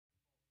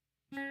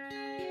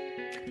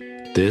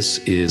This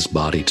is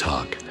Body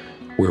Talk,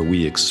 where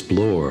we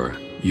explore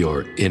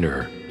your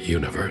inner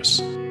universe.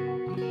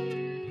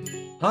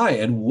 Hi,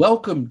 and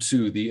welcome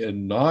to the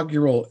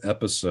inaugural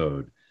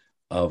episode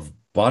of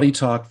Body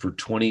Talk for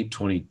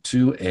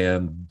 2022.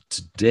 And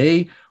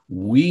today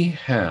we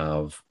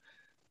have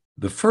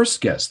the first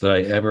guest that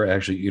I ever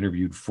actually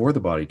interviewed for the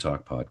Body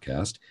Talk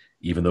podcast.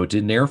 Even though it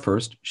didn't air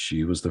first,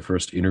 she was the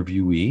first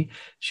interviewee.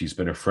 She's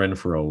been a friend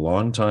for a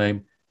long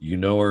time. You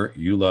know her,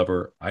 you love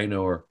her, I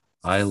know her,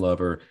 I love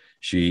her.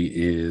 She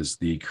is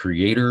the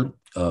creator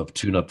of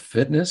Tune Up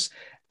Fitness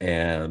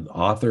and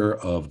author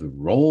of The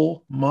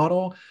Role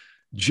Model.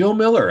 Jill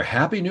Miller,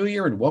 Happy New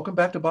Year and welcome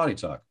back to Body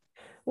Talk.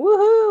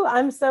 Woohoo!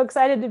 I'm so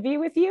excited to be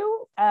with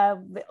you.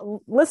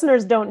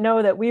 Listeners don't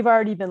know that we've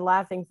already been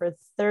laughing for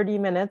 30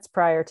 minutes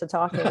prior to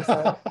talking.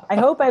 So I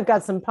hope I've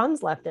got some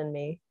puns left in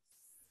me.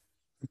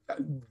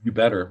 You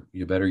better.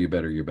 Yeah,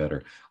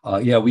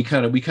 we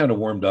kind of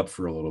warmed up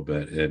for a little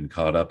bit and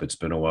caught up. It's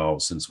been a while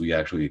since we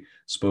actually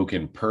spoke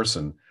in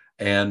person.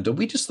 And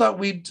we just thought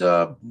we'd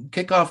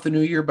kick off the new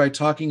year by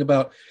talking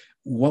about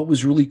what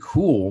was really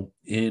cool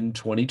in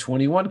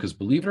 2021, because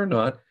believe it or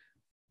not,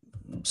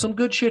 some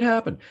good shit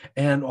happened.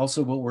 And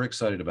also what we're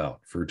excited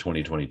about for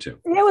 2022.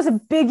 It was a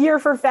big year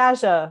for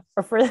fascia,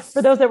 or for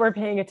those that were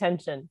paying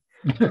attention.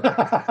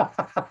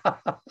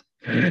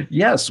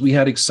 Yes, we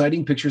had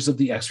exciting pictures of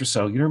the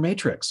extracellular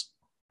matrix.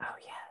 Oh,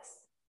 yes.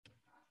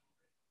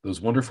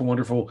 Those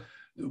wonderful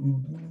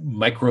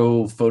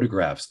micro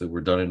photographs that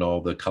were done in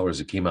all the colors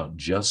that came out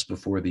just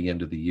before the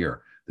end of the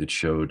year that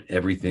showed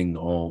everything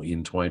all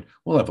entwined.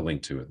 We'll have a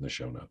link to it in the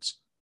show notes.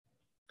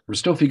 We're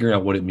still figuring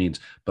out what it means,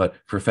 but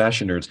for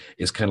fashion nerds,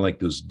 it's kind of like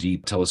those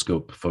deep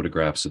telescope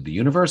photographs of the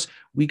universe.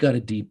 We got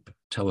a deep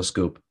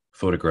telescope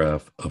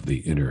photograph of the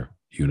inner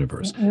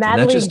universe. And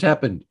that just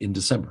happened in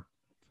December.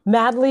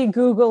 Madly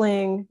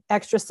Googling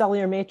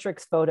extracellular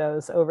matrix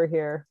photos over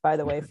here, by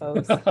the way,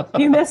 folks.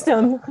 You missed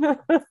them.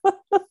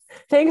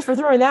 Thanks for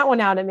throwing that one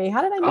out at me.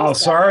 How did I miss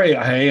that? Sorry.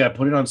 Hey, I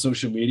put it on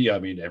social media. I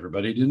mean,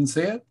 everybody didn't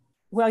see it.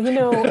 Well,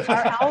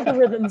 our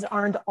algorithms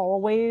aren't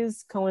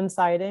always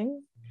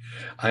coinciding.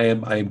 I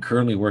am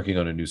currently working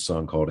on a new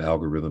song called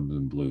Algorithms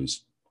and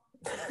Blues.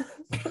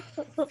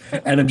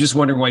 And I'm just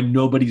wondering why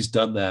nobody's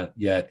done that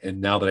yet. And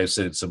now that I've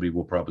said it, somebody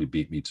will probably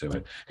beat me to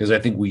it, because I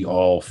think we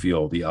all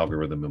feel the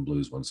algorithm and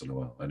blues once in a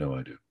while. I know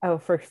I do. Oh,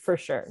 for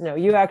sure. No,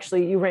 you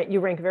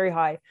rank very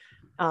high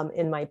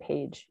in my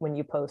page when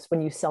you post.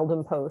 When you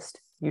seldom post,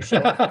 you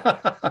should.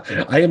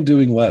 I am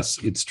doing less.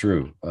 It's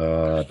true,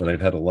 but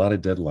I've had a lot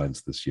of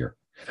deadlines this year.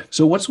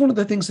 So, what's one of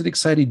the things that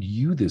excited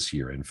you this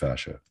year in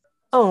fascia?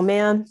 Oh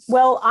man,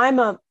 well,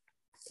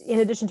 in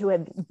addition to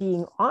it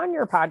being on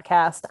your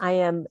podcast, I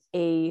am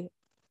a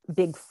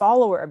big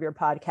follower of your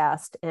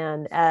podcast.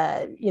 And,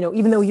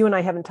 even though you and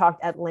I haven't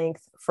talked at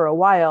length for a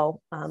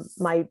while,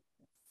 my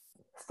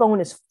phone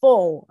is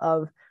full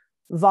of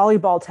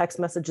volleyball text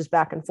messages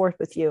back and forth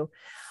with you.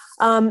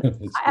 I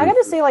got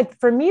to say, like,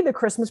 for me, the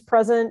Christmas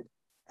present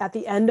at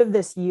the end of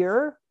this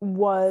year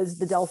was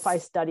the Delphi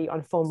study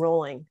on foam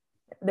rolling,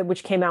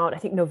 which came out, I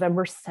think,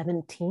 November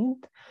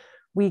 17th.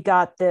 We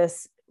got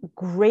this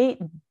great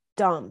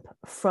dump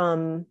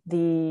from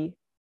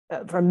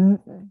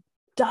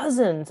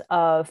dozens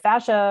of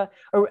fascia,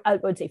 or I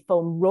would say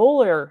foam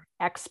roller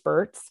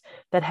experts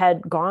that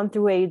had gone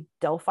through a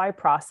Delphi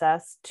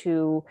process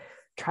to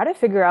try to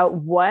figure out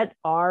what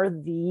are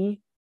the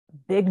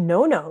big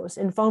no-nos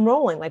in foam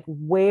rolling, like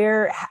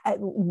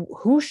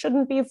who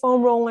shouldn't be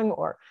foam rolling,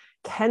 or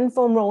can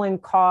foam rolling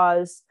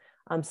cause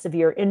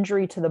severe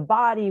injury to the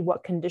body,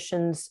 what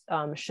conditions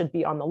should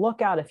be on the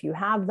lookout if you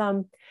have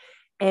them.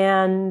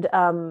 And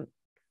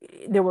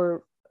there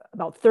were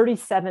about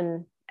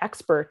 37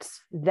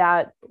 experts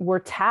that were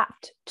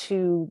tapped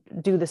to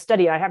do the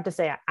study. I have to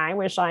say, I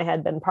wish I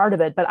had been part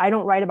of it, but I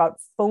don't write about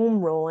foam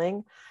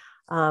rolling.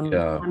 I'm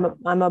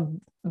a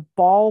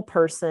ball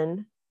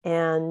person,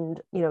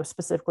 and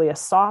specifically a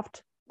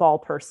soft ball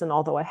person,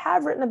 although I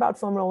have written about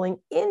foam rolling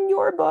in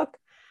your book.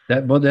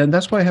 And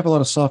that's why I have a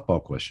lot of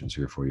softball questions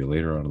here for you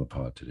later on in the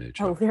pod today,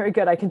 Joe. Oh, very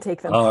good. I can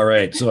take them. All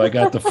right. So I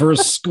got the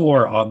first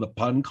score on the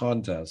pun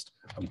contest.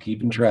 I'm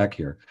keeping track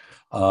here.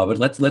 But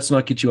let's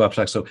not get you off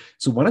track. So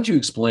why don't you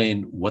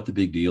explain what the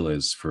big deal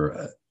is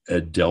for a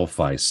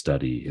Delphi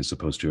study as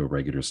opposed to a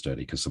regular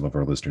study? Because some of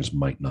our listeners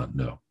might not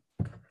know.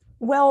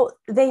 Well,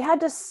 they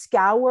had to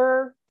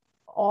scour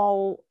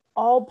all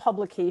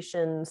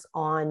publications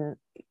on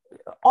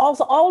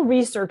all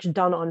research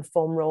done on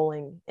foam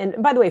rolling.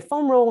 And by the way,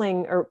 foam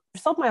rolling or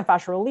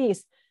self-myofascial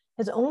release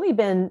has only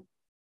been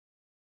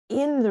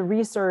in the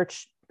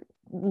research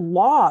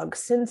log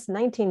since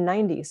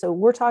 1990. So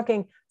we're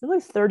talking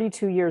really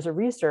 32 years of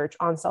research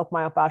on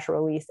self-myofascial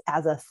release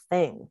as a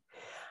thing.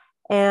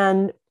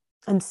 And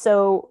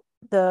so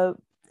the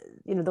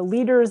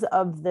leaders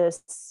of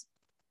this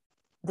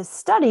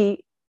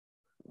study,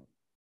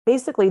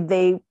 basically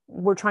they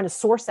were trying to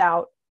source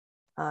out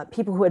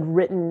people who had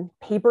written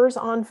papers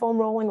on foam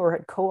rolling or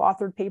had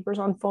co-authored papers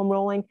on foam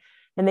rolling.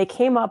 And they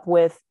came up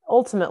with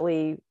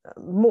ultimately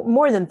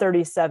more than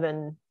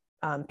 37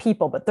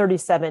 people, but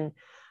 37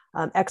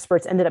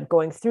 experts ended up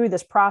going through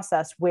this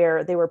process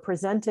where they were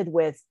presented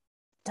with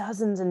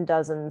dozens and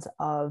dozens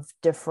of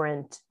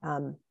different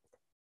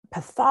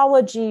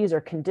pathologies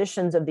or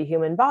conditions of the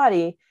human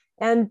body,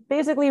 and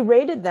basically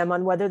rated them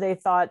on whether they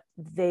thought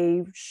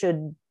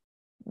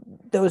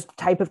those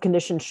type of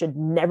conditions should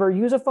never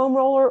use a foam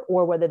roller,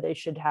 or whether they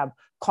should have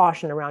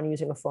caution around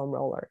using a foam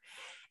roller.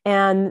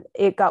 And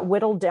it got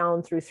whittled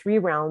down through 3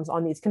 rounds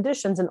on these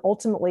conditions. And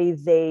ultimately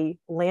they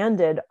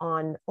landed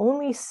on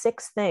only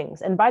 6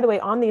 things. And by the way,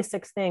 on these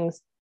 6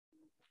 things,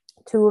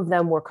 2 of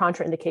them were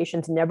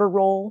contraindications, never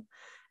roll.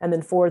 And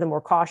then 4 of them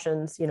were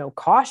cautions,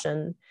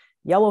 caution,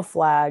 yellow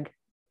flag.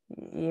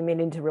 You may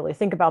need to really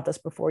think about this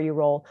before you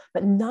roll,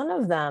 but none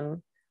of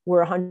them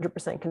were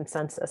 100%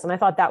 consensus. And I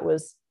thought that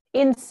was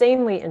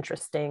insanely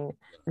interesting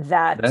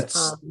that,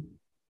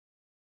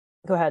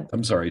 go ahead.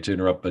 I'm sorry to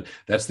interrupt, but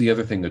that's the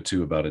other thing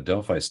too about a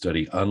Delphi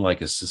study.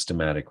 Unlike a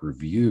systematic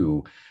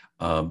review,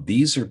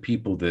 these are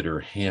people that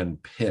are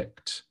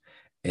handpicked,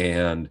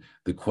 and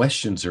the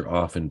questions are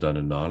often done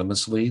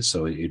anonymously.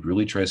 So it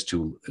really tries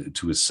to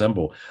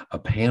assemble a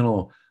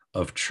panel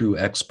of true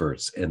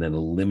experts and then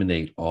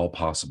eliminate all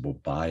possible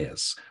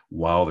bias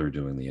while they're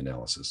doing the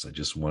analysis. I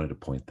just wanted to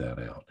point that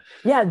out.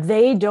 Yeah,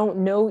 they don't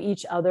know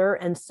each other.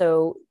 And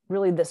so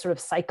really the sort of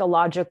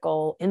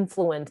psychological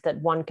influence that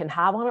one can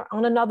have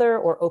on another,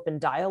 or open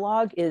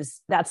dialogue,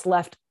 that's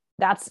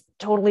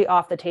totally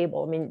off the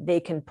table. I mean, they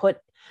can put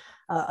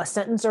a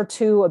sentence or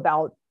 2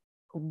 about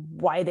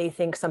why they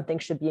think something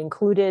should be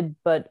included,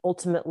 but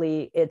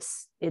ultimately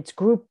it's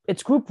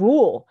group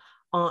rule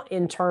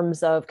in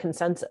terms of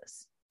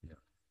consensus.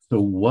 So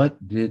what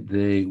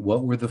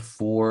were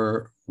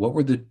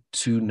the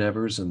 2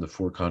 nevers and the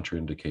 4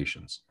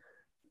 contraindications?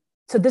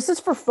 So this is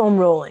for foam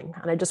rolling.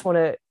 And I just want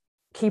to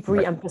keep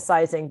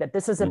re-emphasizing that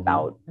this is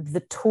about the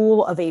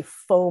tool of a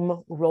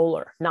foam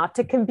roller, not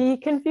to be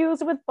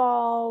confused with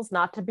balls,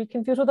 not to be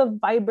confused with a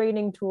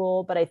vibrating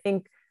tool. But I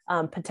think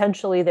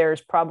potentially there's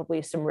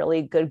probably some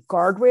really good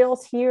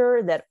guardrails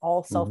here that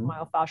all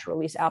self-myofascial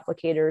release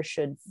applicators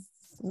should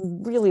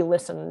really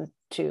listen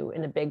to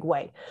in a big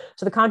way.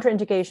 So the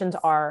contraindications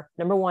are,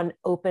 number 1,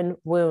 open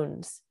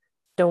wounds.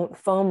 Don't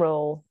foam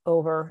roll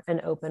over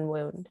an open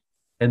wound.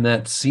 And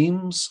that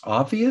seems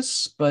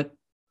obvious, but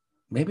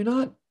maybe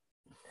not.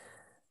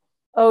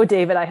 Oh,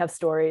 David, I have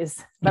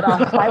stories, but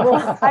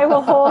I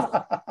will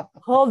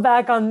hold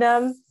back on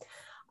them.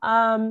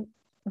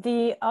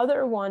 The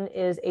other one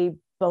is a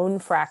bone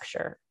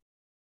fracture.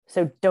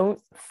 So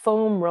don't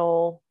foam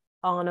roll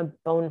on a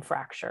bone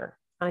fracture.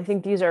 I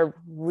think these are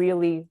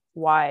really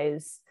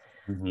wise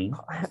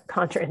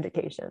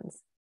contraindications.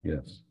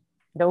 Yes.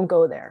 Don't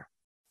go there.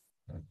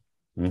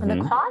 And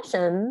the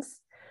cautions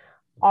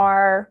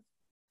are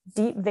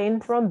deep vein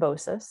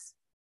thrombosis.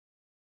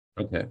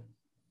 Okay.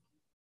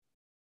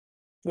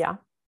 Yeah.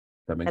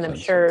 That makes sense. I'm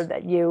sense. sure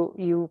that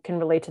you can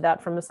relate to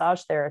that from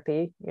massage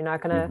therapy. You're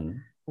not going to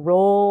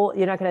roll,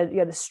 you got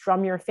to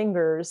strum your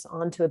fingers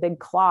onto a big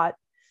clot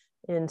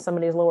in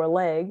somebody's lower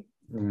leg.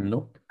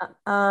 Nope.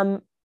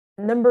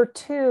 Number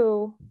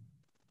 2,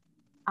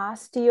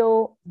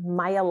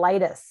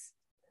 osteomyelitis.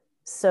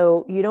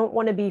 So you don't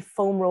want to be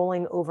foam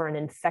rolling over an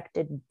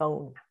infected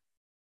bone.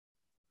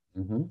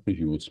 Because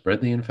you will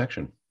spread the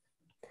infection.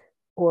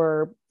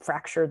 Or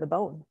fracture the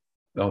bone.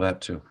 Oh,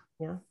 that too.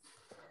 Yeah.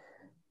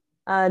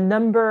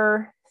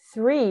 Number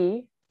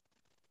 3,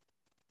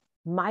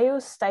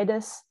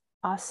 myositis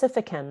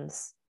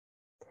ossificans,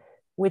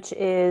 which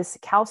is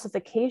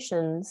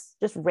calcifications,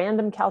 just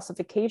random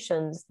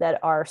calcifications that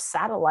are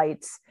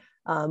satellites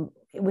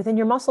within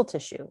your muscle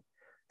tissue.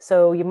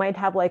 So you might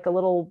have like a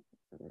little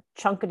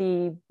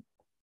chunkety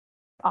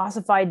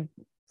ossified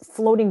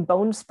floating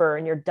bone spur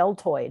in your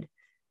deltoid.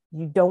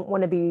 You don't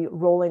want to be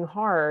rolling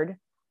hard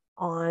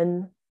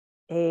on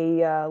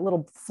a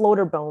little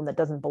floater bone that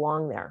doesn't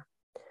belong there.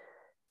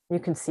 You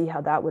can see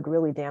how that would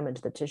really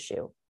damage the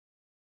tissue.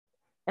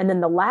 And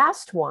then the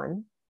last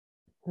one,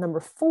 number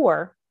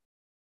 4,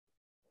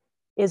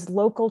 is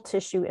local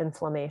tissue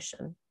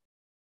inflammation.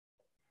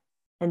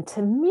 And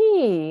to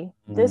me,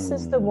 this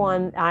is the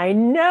one, I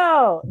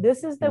know,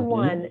 this is the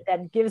one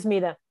that gives me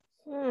the,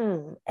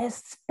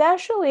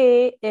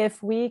 especially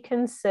if we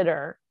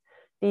consider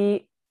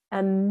the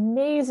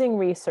amazing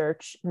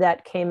research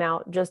that came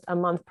out just a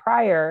month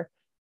prior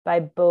by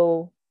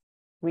Bo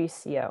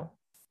Riccio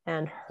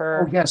and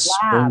her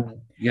lab,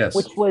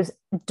 which was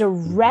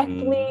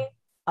directly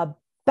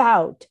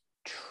about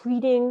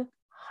treating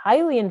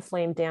highly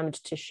inflamed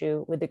damaged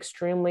tissue with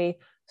extremely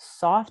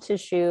soft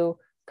tissue,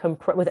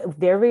 with a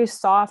very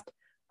soft,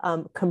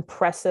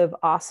 compressive,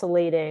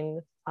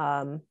 oscillating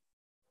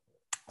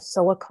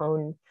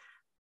silicone,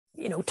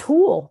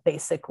 tool,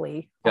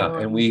 basically. Yeah,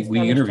 and we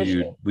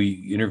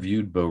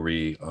interviewed Bo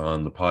Ri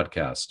on the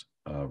podcast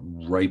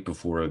right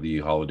before the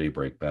holiday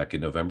break back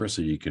in November,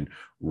 so you can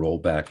roll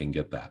back and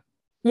get that.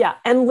 Yeah,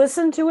 and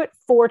listen to it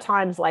 4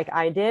 times like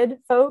I did,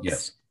 folks.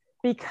 Yes,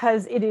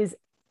 because it is,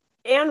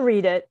 and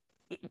read it,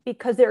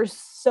 because there's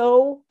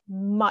so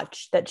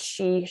much that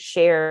she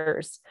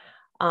shares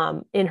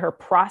in her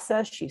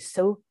process. She's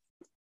so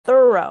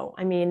thorough.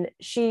 I mean,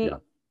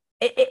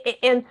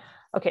 and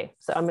okay,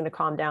 so I'm going to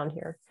calm down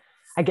here.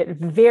 I get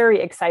very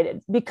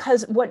excited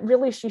because what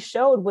really she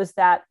showed was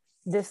that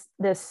this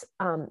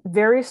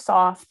very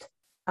soft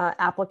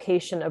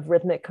application of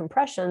rhythmic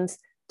compressions,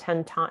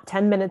 10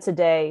 minutes a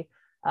day,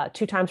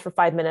 2 times for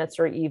 5 minutes,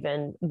 or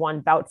even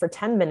one bout for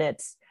 10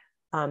 minutes,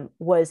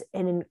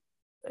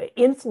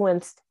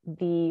 influenced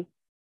the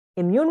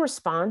immune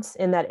response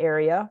in that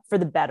area for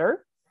the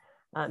better,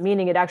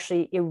 meaning it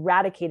actually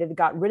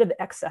got rid of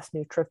excess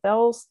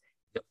neutrophils,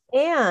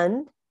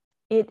 and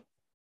it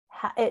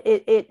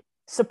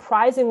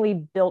surprisingly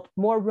built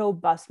more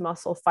robust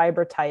muscle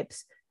fiber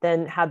types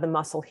than had the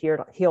muscle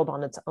healed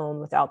on its own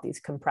without these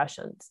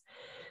compressions.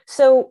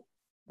 So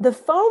the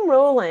foam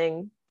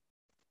rolling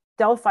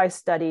Delphi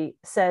study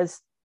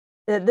says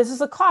that this is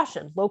a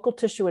caution, local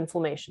tissue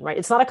inflammation, right?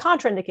 It's not a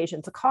contraindication,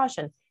 it's a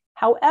caution.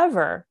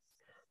 However,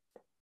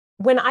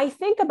 when I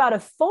think about a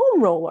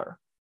foam roller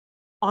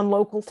on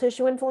local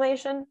tissue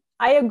inflammation,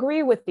 I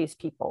agree with these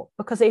people,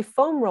 because a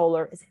foam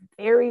roller is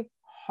a very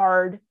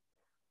hard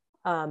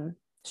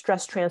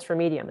stress transfer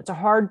medium. It's a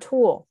hard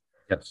tool.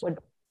 Yes.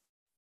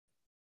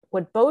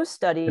 What Bo's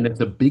study, and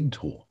it's a big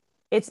tool.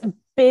 It's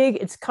big,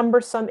 it's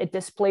cumbersome, it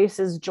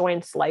displaces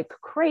joints like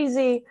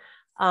crazy,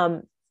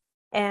 and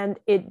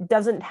it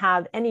doesn't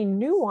have any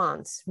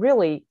nuance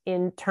really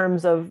in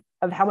terms of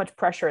how much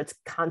pressure it's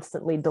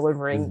constantly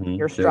delivering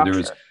your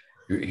structure.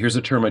 Here's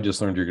a term I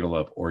just learned you're going to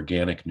love: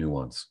 organic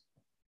nuance.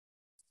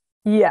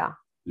 Yeah.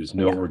 There's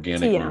no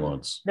organic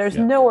nuance. There's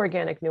no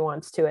organic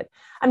nuance to it.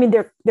 I mean,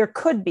 there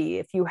could be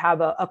if you have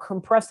a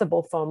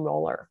compressible foam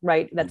roller,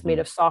 right? That's made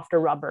of softer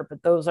rubber,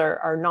 but those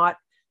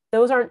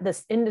aren't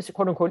this industry,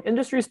 quote unquote,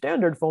 industry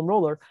standard foam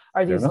roller.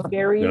 They're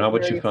not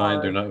what you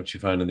find. They're not what you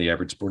find in the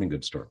average sporting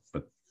goods store.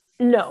 But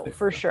no,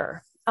 for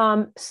sure.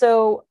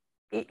 So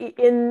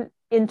in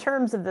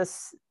terms of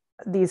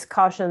these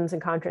cautions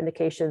and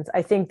contraindications,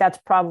 I think that's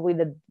probably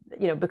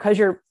because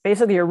you're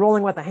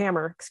rolling with a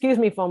hammer, excuse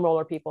me, foam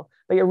roller people,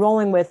 but you're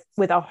rolling with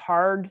a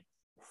hard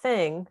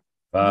thing.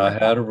 If I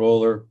had a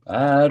roller,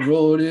 I'd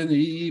roll it in the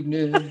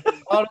evening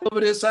all over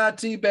this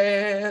IT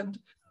band.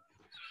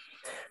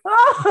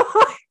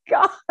 Oh my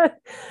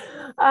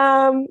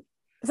God.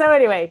 So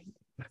anyway,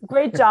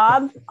 great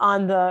job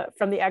from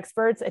the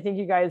experts. I think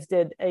you guys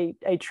did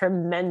a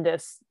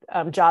tremendous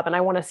job, and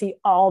I want to see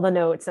all the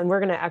notes. And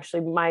we're going to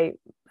actually,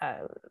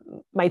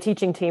 my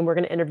teaching team, we're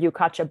going to interview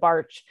Katja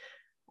Bartsch,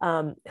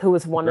 who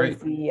was one of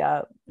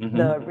the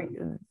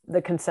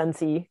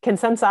consensi.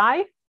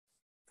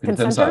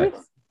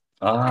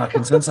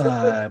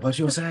 What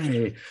you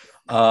say?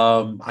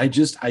 I've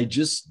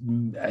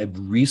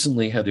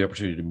recently had the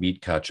opportunity to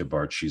meet Katja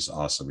Bartsch. She's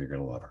awesome. You're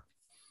going to love her.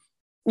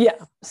 Yeah.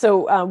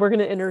 So we're going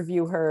to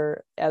interview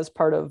her as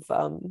part of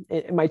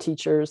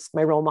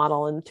my role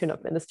model and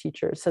tune-up fitness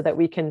teachers, so that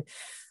we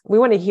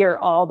want to hear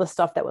all the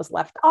stuff that was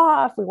left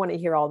off. We want to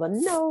hear all the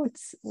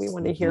notes. We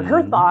want to hear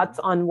her thoughts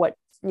on where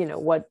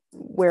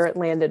it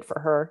landed for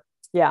her.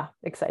 Yeah.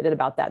 Excited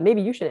about that.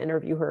 Maybe you should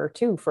interview her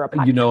too for a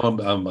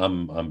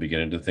podcast. I'm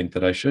beginning to think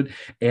that I should.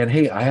 And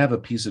hey, I have a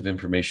piece of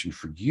information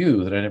for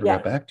you that I never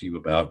got back to you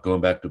about,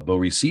 going back to Bo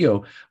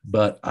Riccio,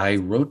 but I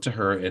wrote to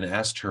her and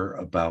asked her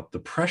about the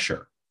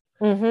pressure.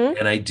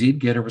 And I did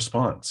get a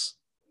response.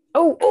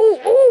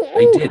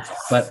 I did.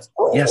 But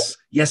yes.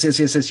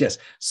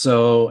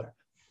 So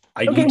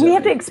we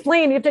have to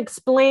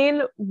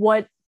explain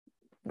what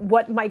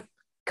my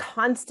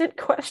constant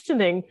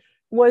questioning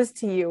was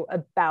to you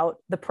about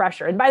the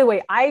pressure. And by the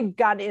way, I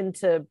got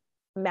into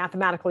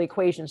mathematical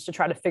equations to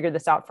try to figure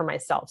this out for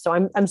myself. So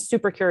I'm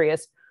super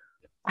curious.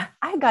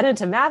 I got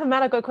into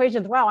mathematical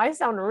equations. Wow, I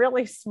sound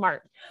really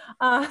smart.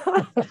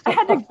 I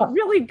had to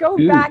really go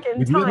back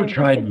in time. Have you ever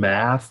tried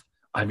math?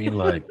 I mean,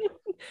 like,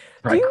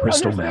 do you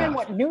crystal understand math.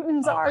 What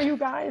newtons are, you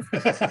guys?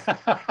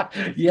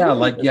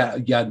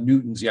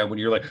 Newtons. Yeah, when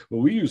you're like,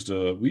 well, we used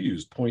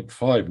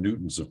 0.5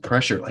 newtons of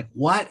pressure. Like,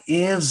 what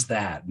is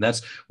that? And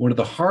that's one of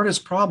the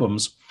hardest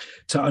problems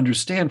to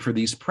understand for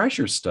these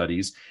pressure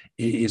studies,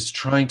 is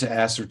trying to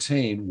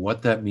ascertain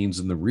what that means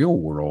in the real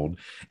world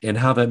and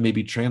how that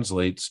maybe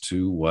translates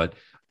to what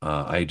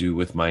I do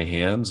with my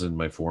hands and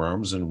my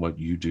forearms, and what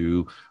you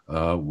do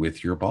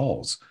with your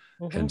balls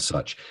and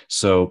such.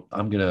 So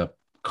I'm gonna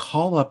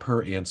call up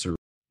her answer.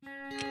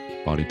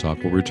 Body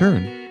Talk will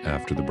return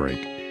after the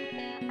break.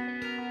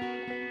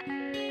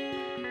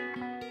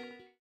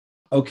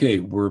 Okay,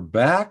 we're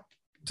back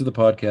to the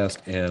podcast,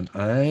 and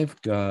I've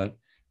got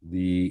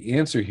the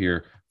answer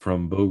here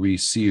from Bo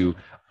Riccio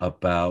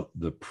about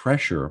the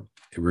pressure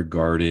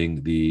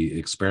regarding the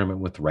experiment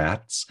with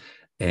rats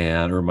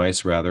or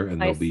mice rather, and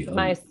there'll be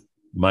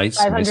mice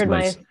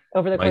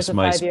over the course of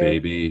 5 years.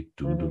 Baby.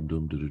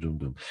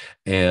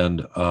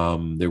 And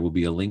there will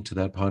be a link to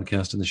that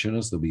podcast in the show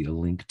notes. There'll be a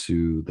link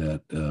to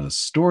that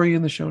story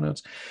in the show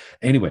notes.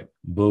 Anyway,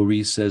 Bo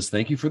Reese says,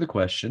 thank you for the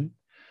question.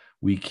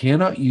 We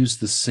cannot use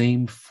the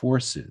same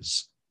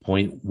forces,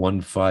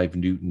 0.15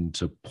 Newton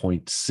to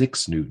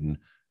 0.6 Newton,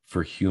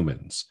 for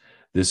humans.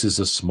 This is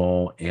a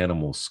small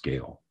animal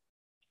scale.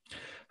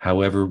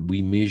 However,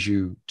 we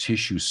measure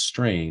tissue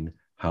strain,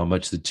 how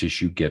much the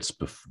tissue gets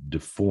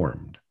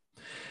deformed.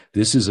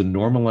 This is a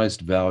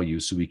normalized value,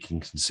 so we can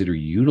consider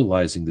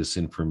utilizing this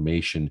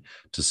information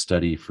to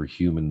study for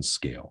human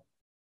scale.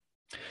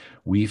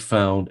 We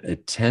found a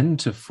 10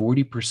 to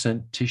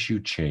 40% tissue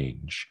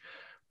change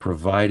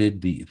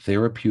provided the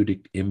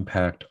therapeutic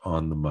impact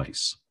on the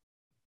mice.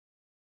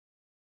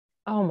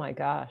 Oh my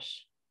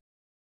gosh.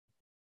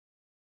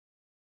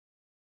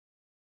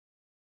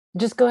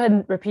 Just go ahead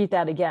and repeat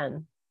that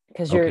again,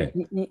 because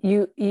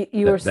you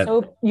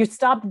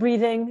stopped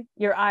breathing,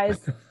 your eyes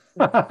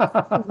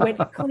went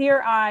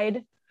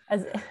clear-eyed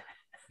as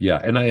yeah,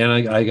 and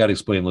I got to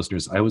explain,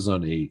 listeners, I was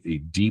on a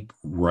deep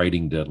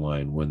writing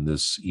deadline when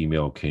this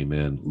email came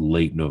in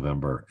late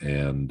November,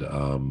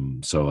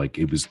 and so like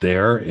it was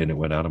there and it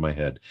went out of my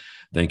head.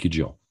 Thank you,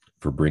 Jill,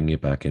 for bringing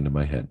it back into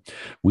my head.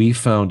 We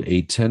found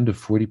a 10 to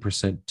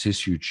 40%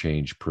 tissue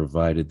change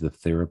provided the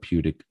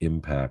therapeutic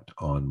impact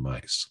on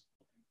mice.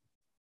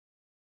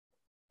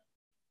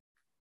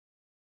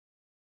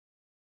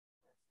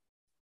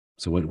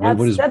 So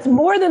that's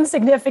more than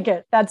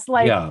significant. That's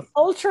like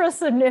ultra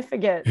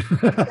significant.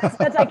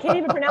 that's I can't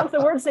even pronounce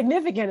the word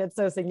significant. It's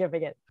so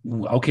significant.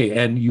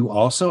 Okay, and you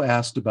also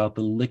asked about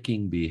the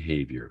licking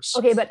behaviors.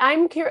 Okay, but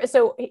I'm curious.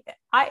 So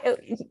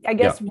I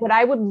guess what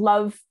I would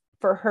love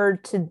for her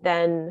to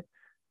then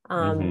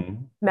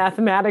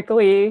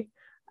mathematically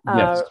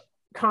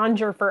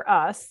conjure for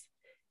us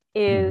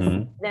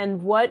is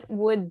then what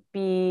would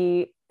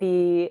be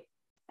the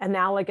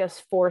analogous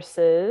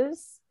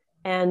forces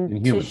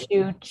and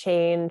tissue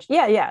change.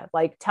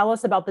 Like tell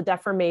us about the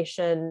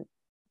deformation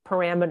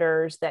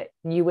parameters that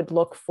you would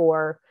look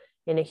for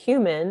in a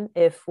human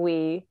if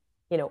we,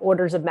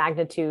 orders of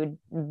magnitude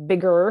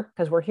bigger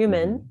because we're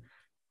human.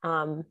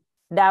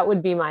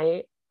 That'd be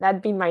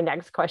my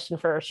next question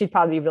for her. She'd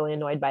probably be really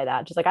annoyed by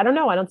that. She's like, I don't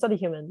know, I don't study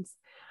humans.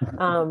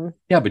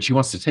 But she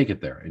wants to take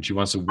it there, and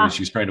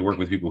she's trying to work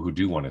with people who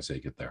do want to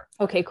take it there.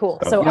 Okay, cool.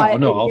 So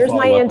here's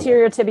my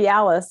anterior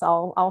tibialis.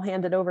 I'll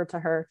hand it over to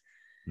her.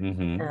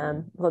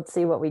 Let's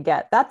see what we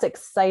get. That's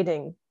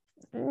exciting.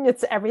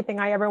 It's everything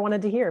I ever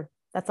wanted to hear.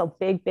 That's a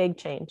big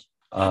change.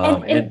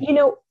 And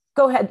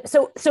go ahead.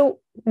 So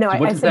what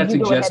does that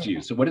suggest to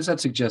you? So what does that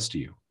suggest to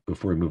you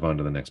before we move on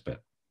to the next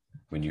bit?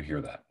 When you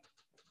hear that,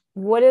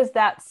 what does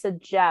that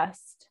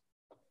suggest?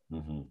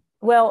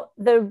 Well,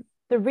 the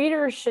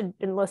readers should,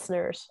 and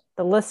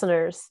the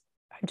listeners,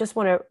 I just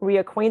want to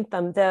reacquaint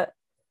them.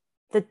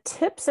 The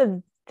tips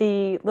of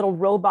the little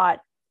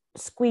robot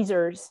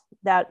squeezers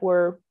that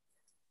were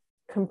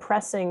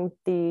compressing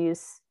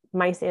these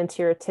mice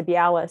anterior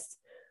tibialis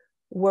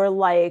were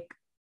like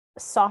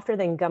softer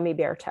than gummy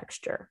bear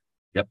texture.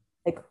 Yep.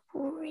 Like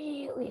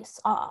really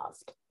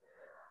soft.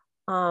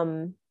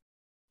 And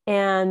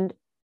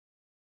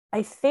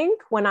I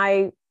think when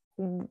I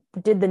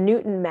did the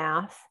Newton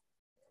math,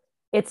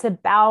 it's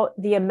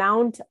about the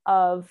amount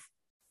of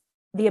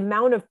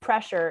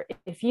pressure.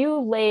 If you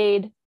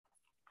laid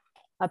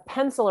a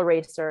pencil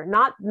eraser,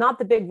 not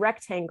the big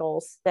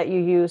rectangles that you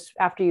use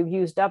after you've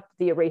used up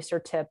the eraser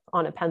tip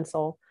on a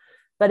pencil,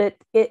 but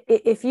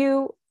if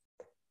you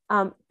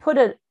put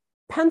a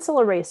pencil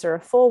eraser, a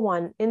full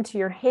one, into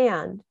your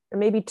hand, or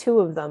maybe two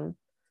of them,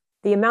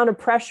 the amount of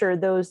pressure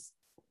those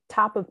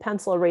top of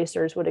pencil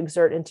erasers would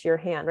exert into your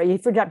hand, right? You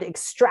have to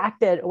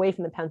extract it away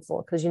from the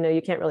pencil because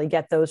you can't really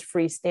get those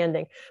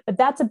freestanding, but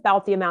that's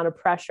about the amount of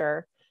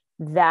pressure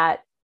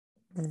that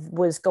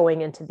was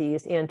going into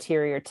these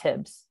anterior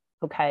tibs.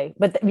 Okay.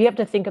 But you have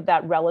to think of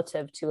that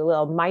relative to a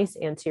little mice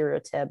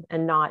anterior tib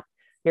and not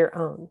your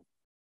own.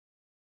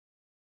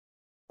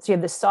 So you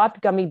have the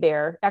soft gummy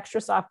bear, extra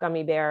soft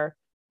gummy bear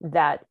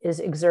that is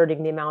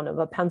exerting the amount of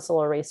a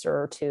pencil eraser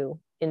or two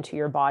into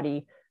your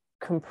body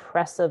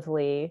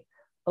compressively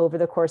over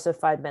the course of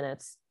 5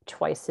 minutes,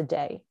 twice a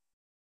day.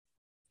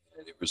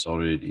 It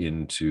resulted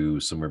into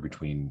somewhere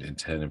between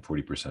 10 and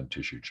 40%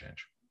 tissue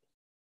change.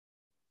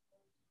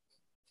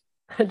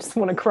 I just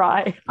want to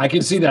cry. I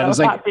can see that. It's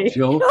like,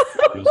 Jill's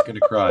going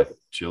to cry.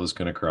 Jill is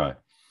going to cry.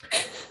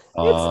 It's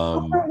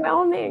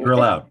overwhelming. You're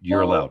allowed.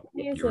 You're allowed.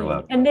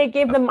 And they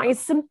gave the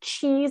mice some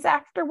cheese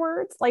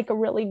afterwards, like a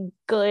really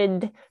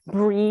good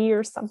brie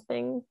or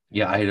something.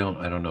 Yeah, I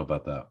don't know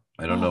about that.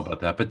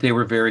 But they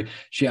were very.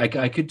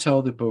 I could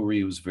tell that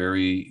Boeree was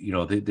very.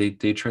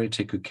 They try to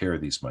take good care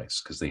of these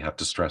mice because they have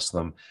to stress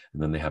them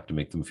and then they have to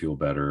make them feel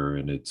better,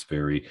 and it's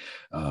very.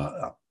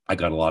 I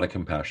got a lot of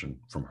compassion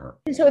from her.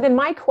 So then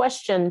my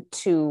question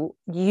to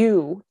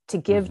you to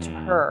give to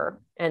her,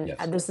 and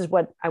this is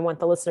what I want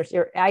the listeners to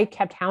hear. I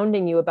kept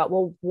hounding you about,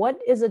 well,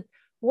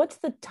 what's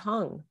the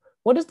tongue?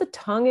 What does the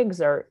tongue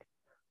exert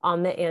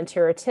on the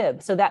anterior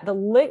tib? So that the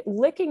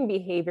licking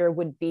behavior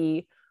would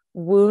be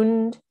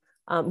wound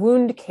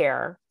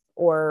care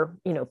or,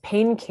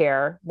 pain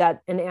care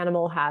that an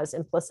animal has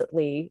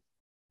implicitly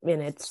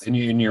in its. And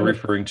you're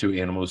referring to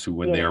animals who,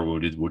 when they are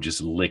wounded, will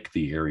just lick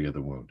the area of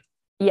the wound.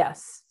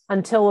 Yes,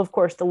 until, of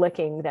course, the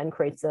licking then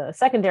creates a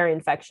secondary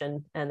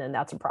infection, and then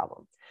that's a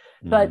problem.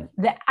 But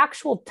the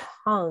actual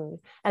tongue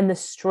and the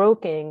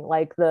stroking,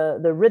 like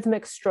the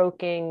rhythmic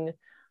stroking,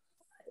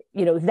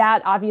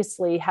 that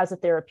obviously has a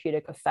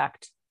therapeutic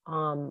effect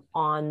on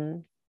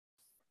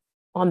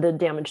the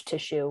damaged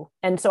tissue.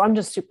 And so I'm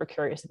just super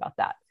curious about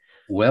that.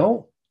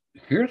 Well,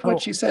 here's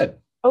what she said.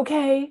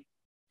 Okay.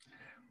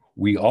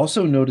 We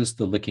also noticed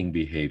the licking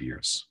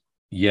behaviors,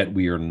 yet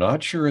we are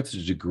not sure if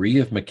the degree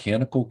of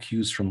mechanical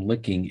cues from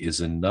licking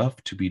is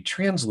enough to be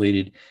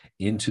translated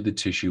into the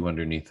tissue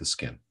underneath the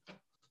skin.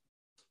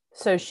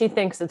 So she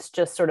thinks it's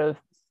just sort of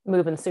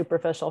moving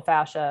superficial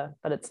fascia,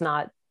 but it's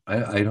not.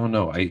 I don't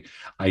know.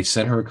 I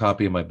sent her a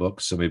copy of my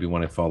book, so maybe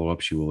when I follow up,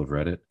 she will have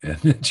read it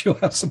and she'll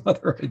have some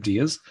other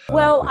ideas.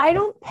 Well, I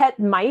don't pet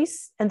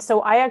mice, and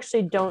so I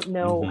actually don't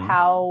know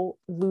how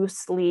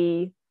loose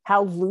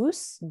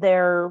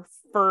their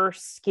fur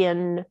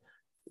skin,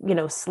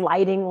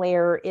 sliding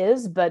layer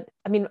is. But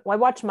I mean, I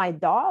watch my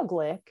dog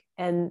lick,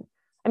 and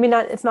I mean,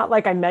 it's not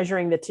like I'm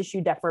measuring the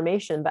tissue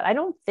deformation, but I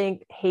don't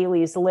think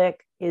Haley's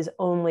lick is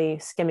only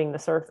skimming the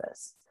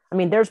surface. I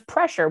mean, there's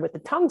pressure, but the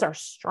tongues are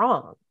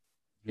strong.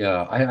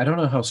 Yeah, I don't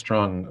know how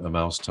strong a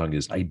mouse tongue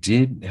is. I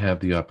did have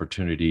the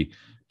opportunity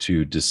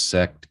to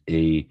dissect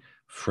a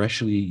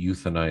freshly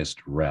euthanized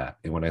rat.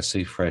 And when I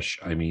say fresh,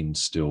 I mean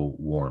still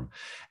warm.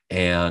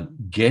 And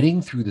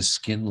getting through the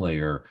skin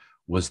layer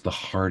was the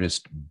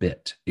hardest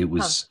bit. It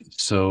was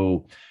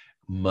so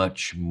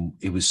much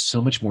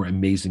more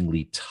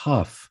amazingly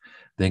tough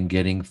than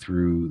getting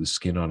through the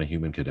skin on a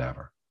human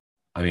cadaver.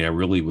 I mean, I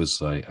really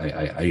was,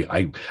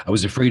 I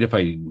was afraid if I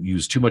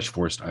used too much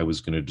force, I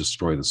was going to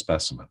destroy the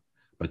specimen.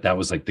 But that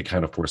was like the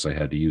kind of force I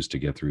had to use to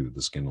get through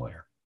the skin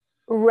layer.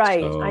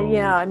 Right. So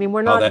I mean,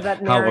 we're not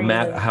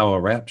how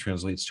a rat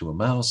translates to a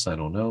mouse, I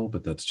don't know,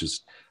 but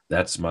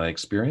that's my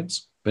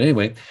experience. But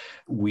anyway,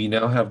 we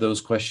now have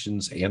those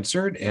questions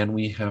answered, and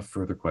we have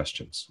further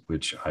questions,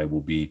 which I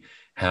will be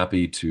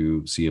happy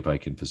to see if I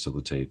can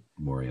facilitate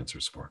more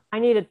answers for. I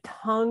need a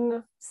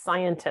tongue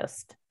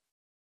scientist.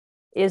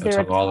 Is there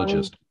a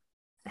tonguologist?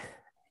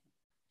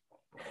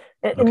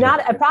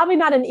 Probably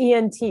not an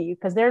ENT,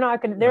 because they're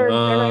not going to be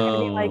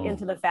like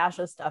into the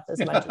fascia stuff as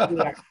much as we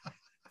are.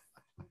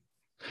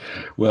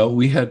 Well,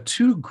 we had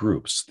two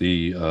groups,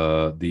 the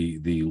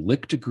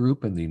licked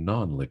group and the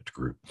non-licked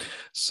group.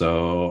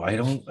 So I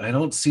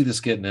don't see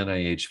this getting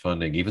NIH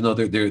funding, even though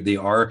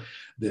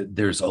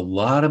there's a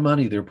lot of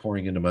money they're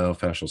pouring into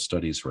myofascial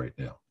studies right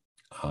now.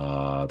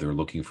 They're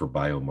looking for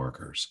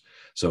biomarkers.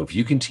 So if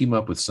you can team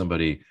up with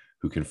somebody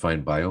who can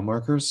find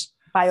biomarkers,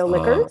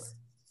 biomarkers,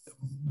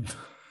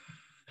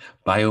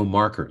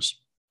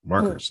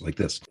 markers like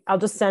this. I'll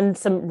just send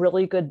some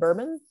really good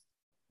bourbon.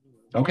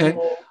 Okay.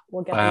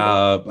 We'll get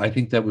I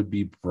think that would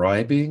be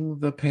bribing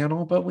the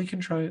panel, but we can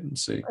try it and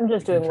see. I'm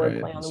just doing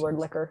wordplay on the word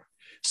liquor.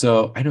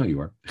 So I know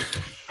you are.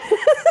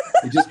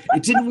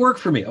 it didn't work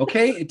for me.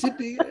 Okay. It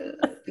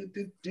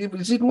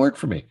didn't work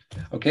for me.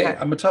 Okay.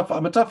 I'm a tough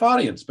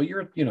audience, but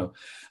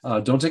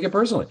don't take it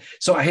personally.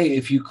 So, hey,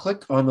 if you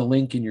click on the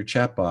link in your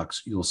chat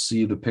box, you'll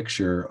see the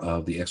picture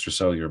of the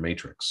extracellular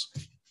matrix.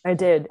 I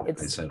did.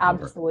 It's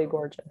absolutely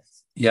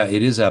gorgeous. Yeah,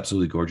 it is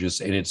absolutely gorgeous.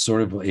 And it's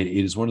it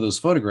is one of those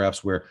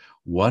photographs where,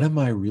 what am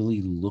I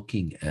really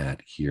looking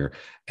at here?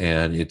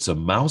 And it's a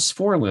mouse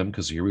forelimb,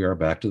 because here we are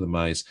back to the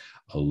mice,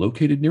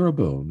 located near a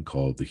bone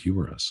called the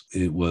humerus.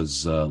 It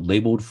was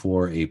labeled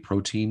for a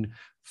protein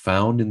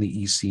found in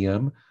the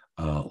ECM,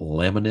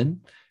 laminin,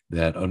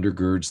 that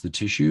undergirds the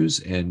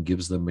tissues and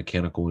gives them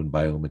mechanical and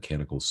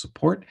biomechanical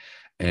support.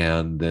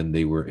 And then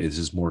this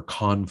is more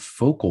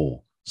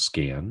confocal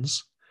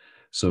scans.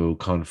 So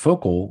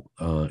confocal,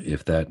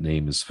 if that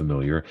name is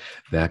familiar,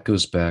 that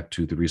goes back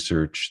to the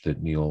research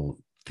that Neil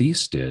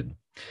Thies did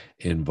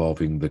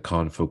involving the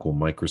confocal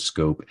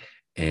microscope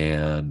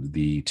and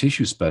the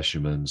tissue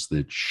specimens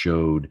that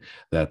showed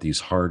that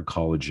these hard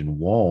collagen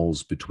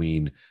walls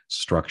between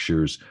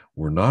structures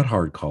were not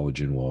hard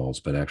collagen walls,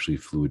 but actually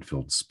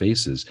fluid-filled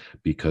spaces,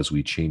 because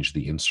we changed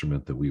the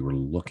instrument that we were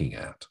looking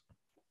at.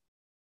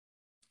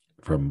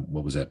 From,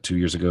 what was that, 2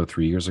 years ago,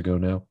 3 years ago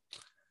now?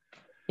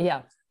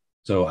 Yeah.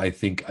 So I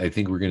think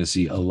we're going to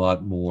see a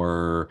lot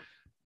more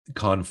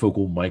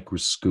confocal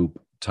microscope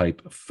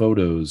type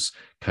photos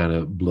kind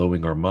of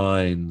blowing our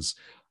minds,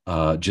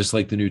 just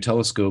like the new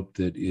telescope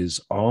that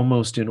is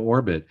almost in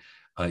orbit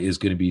is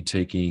going to be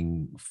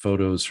taking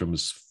photos from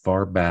as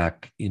far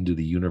back into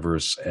the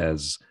universe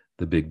as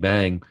the Big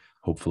Bang,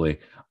 hopefully,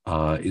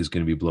 is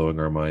going to be blowing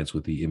our minds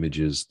with the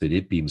images that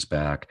it beams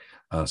back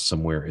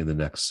somewhere in the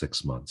next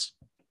 6 months.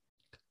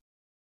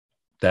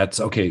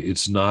 That's okay.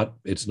 It's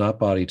not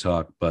body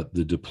talk, but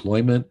the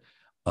deployment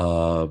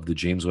of the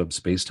James Webb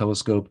Space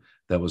Telescope,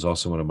 that was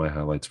also one of my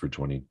highlights for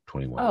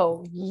 2021.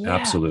 Oh, yeah.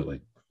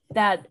 Absolutely.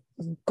 That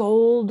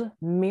gold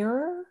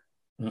mirror.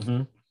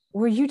 Mm-hmm.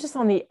 Were you just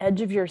on the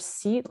edge of your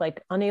seat,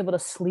 like unable to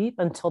sleep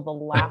until the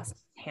last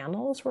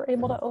panels were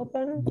able to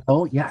open?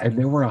 Well, yeah. And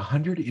there were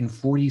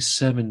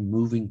 147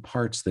 moving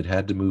parts that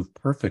had to move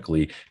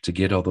perfectly to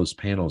get all those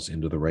panels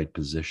into the right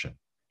position.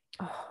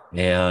 Oh.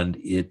 And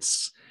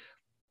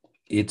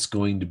it's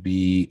going to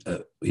be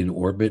in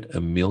orbit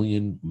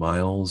 1,000,000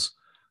 miles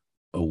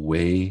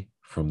away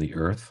from the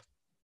Earth?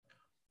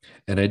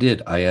 And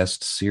I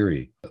asked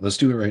Siri. Let's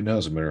do it right now,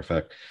 as a matter of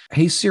fact.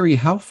 Hey, Siri,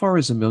 how far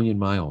is 1,000,000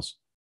 miles?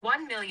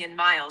 1,000,000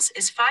 miles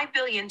is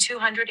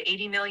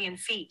 5,280,000,000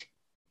 feet.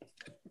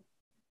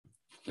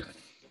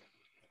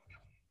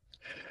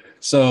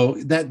 So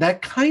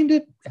that kind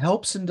of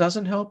helps and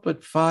doesn't help,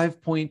 but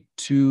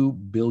 5.2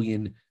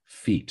 billion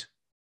feet.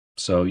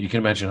 So you can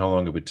imagine how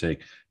long it would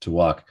take to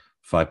walk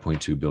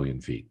 5.2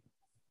 billion feet.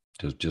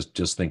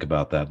 Just think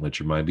about that and let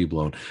your mind be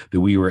blown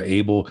that we were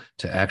able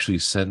to actually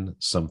send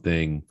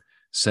something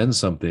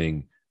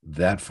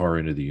that far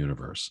into the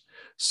universe.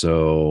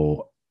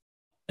 So,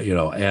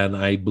 and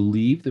I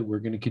believe that we're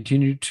going to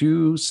continue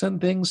to send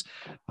things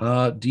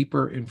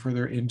deeper and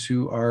further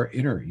into our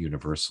inner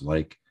universe,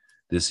 like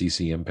this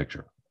ECM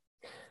picture.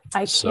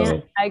 I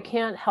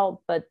can't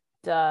help but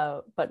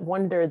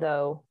wonder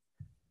though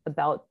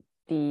about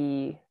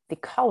the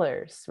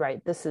colors,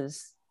 right?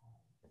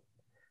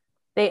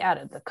 They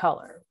added the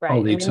color, right?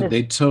 Oh,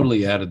 they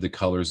totally added the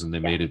colors, and they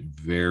made it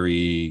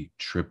very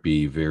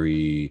trippy,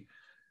 very,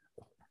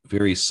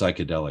 very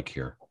psychedelic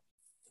here.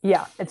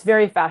 Yeah, it's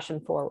very fashion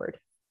forward.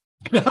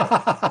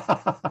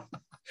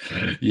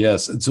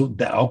 Yes. And so,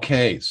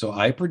 so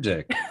I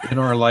predict in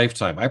our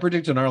lifetime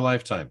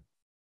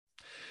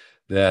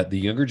that the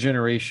younger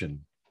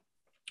generation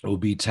will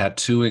be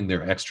tattooing their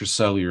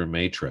extracellular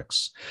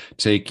matrix,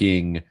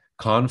 taking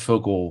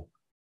confocal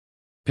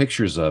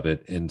pictures of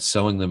it and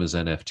selling them as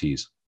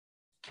NFTs.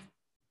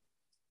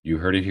 You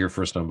heard it here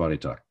first on Body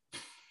Talk.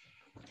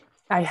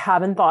 I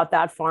haven't thought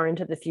that far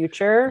into the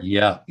future.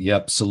 Yeah.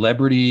 Yep.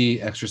 Celebrity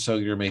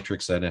extracellular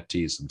matrix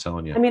NFTs. I'm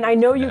telling you. I mean, I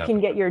know you can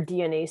get your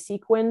DNA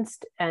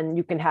sequenced and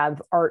you can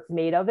have art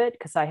made of it,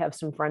 because I have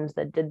some friends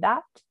that did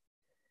that.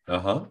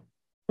 Uh-huh.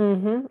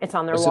 Mm-hmm. It's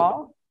on their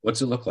wall.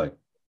 What's it look like?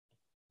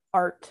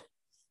 Art.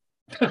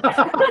 I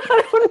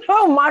don't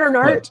know. Modern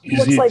art.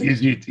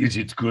 Is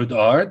it good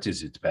art?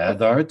 Is it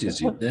bad art? Is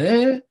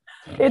it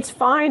It's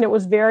fine. It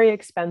was very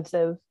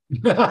expensive.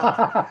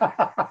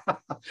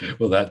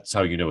 Well, that's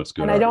how you know it's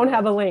good. And I don't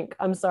have a link.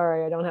 I'm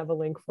sorry, I don't have a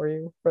link for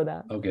you for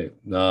that. Okay.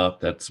 No,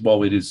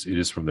 it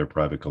is from their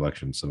private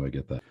collection, so I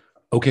get that.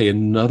 Okay,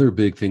 another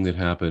big thing that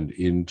happened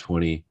in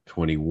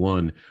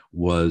 2021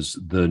 was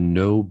the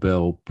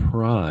Nobel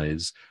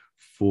Prize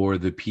for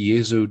the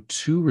piezo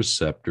 2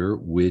 receptor,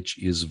 which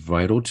is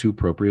vital to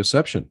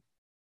proprioception.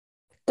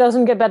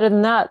 Doesn't get better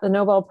than that. The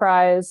Nobel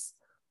Prize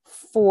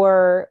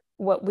for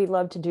what we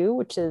love to do,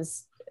 which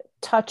is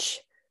touch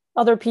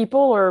other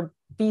people or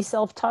be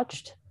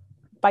self-touched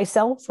by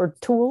self or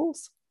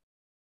tools.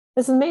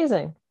 This is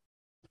amazing.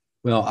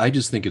 Well, I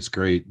just think it's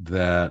great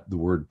that the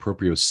word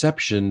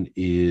proprioception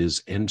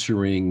is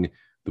entering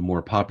the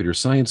more popular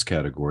science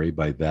category,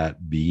 by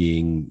that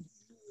being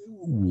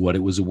what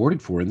it was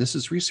awarded for. And this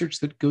is research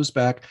that goes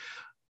back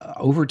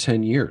over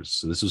 10 years.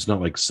 So this was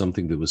not like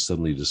something that was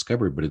suddenly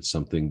discovered, but it's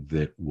something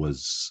that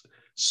was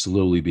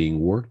slowly being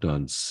worked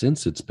on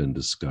since it's been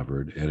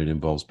discovered. And it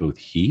involves both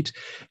heat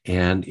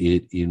and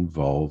it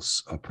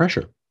involves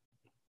pressure.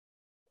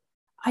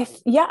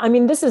 I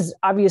mean, this is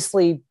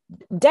obviously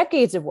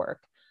decades of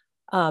work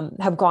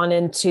have gone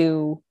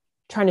into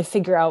trying to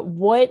figure out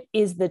what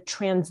is the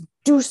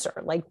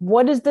transducer, like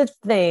what is the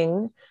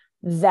thing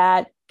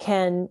that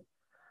can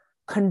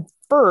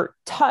convert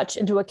touch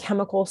into a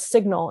chemical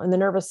signal in the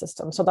nervous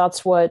system. So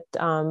that's what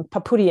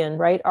Paputian,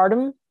 right?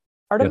 Artem,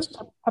 yes.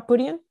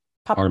 Paputian?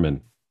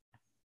 Armin.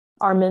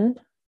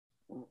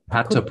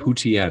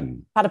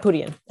 Pataputian.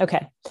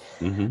 Okay.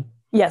 Mm-hmm.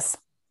 Yes.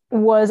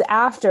 Was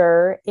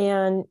after,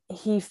 and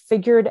he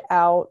figured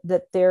out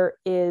that there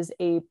is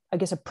a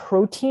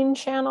protein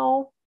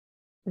channel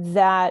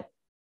that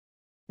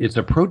it's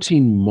a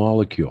protein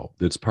molecule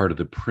that's part of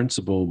the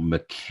principal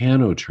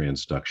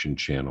mechanotransduction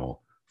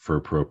channel for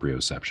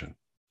proprioception.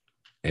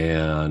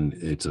 And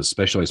it's a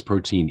specialized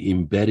protein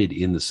embedded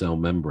in the cell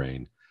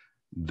membrane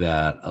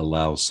that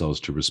allows cells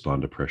to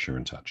respond to pressure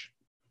and touch.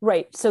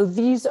 Right. So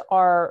these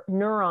are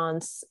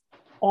neurons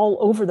all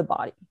over the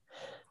body.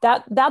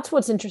 That's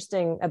what's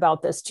interesting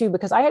about this too,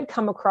 because I had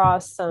come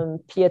across some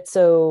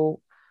piezo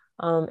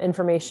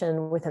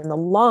information within the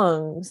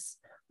lungs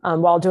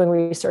while doing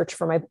research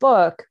for my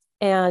book,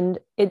 and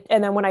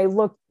then when I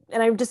looked,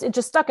 and it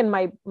just stuck in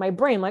my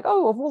brain, like,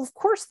 oh well, of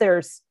course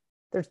there's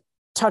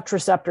touch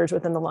receptors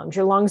within the lungs.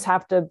 Your lungs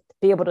have to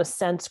be able to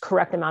sense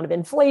correct amount of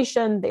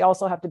inflation. They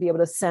also have to be able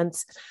to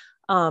sense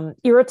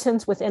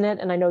irritants within it,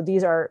 and I know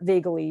these are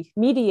vaguely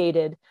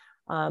mediated.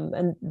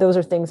 And those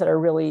are things that are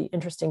really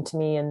interesting to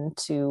me and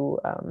to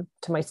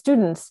my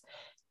students.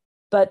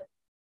 But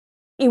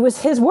it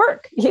was his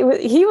work. He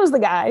was the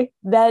guy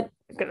that,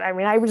 I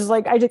mean,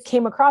 I just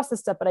came across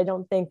this stuff, but I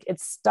don't think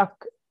it's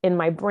stuck in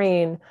my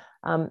brain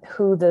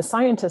who the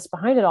scientist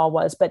behind it all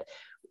was. But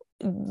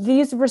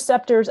these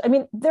receptors, I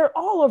mean, they're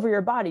all over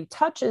your body.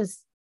 Touch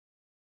is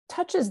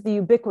the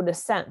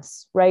ubiquitous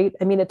sense, right?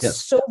 I mean, it's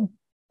so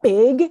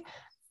big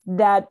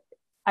that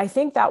I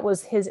think that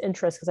was his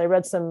interest, because I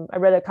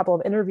read a couple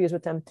of interviews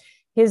with him.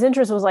 His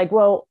interest was like,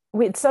 well,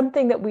 It's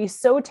something that we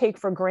so take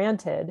for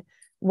granted.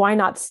 Why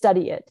not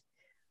study it?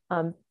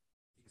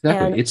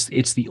 Exactly.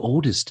 It's the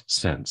oldest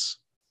sense,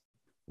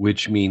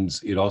 which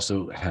means it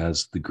also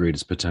has the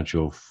greatest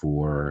potential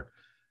for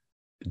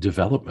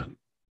development,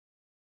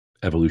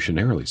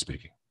 evolutionarily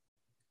speaking.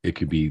 It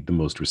could be the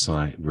most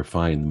refined,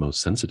 the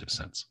most sensitive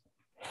sense.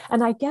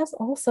 And I guess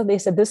also they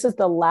said this is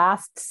the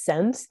last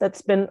sense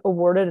that's been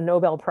awarded a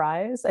Nobel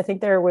Prize. I think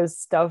there was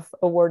stuff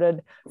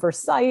awarded for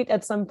sight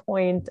at some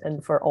point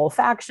and for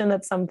olfaction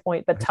at some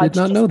point, but I did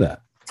not know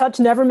that. Touch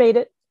never made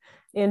it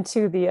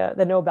into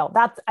the Nobel.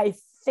 I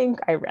think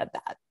I read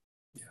that.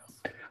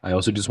 Yeah. I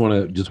also just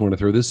want to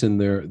throw this in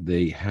there.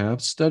 They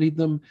have studied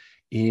them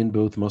in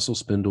both muscle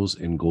spindles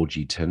and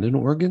Golgi tendon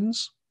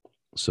organs.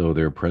 So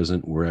they're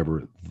present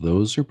wherever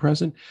those are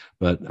present,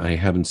 but I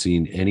haven't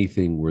seen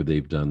anything where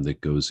they've done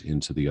that goes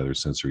into the other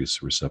sensory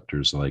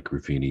receptors like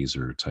Ruffini's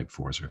or type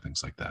 4s or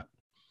things like that.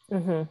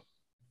 Mm-hmm.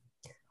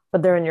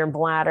 But they're in your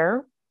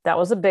bladder. That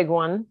was a big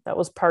one. That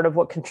was part of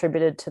what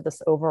contributed to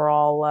this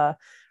overall,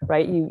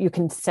 right? You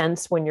can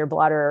sense when your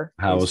bladder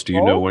How else do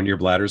you know when your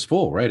bladder's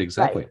full, right?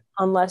 Exactly. Right.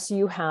 Unless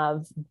you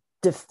have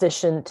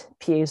deficient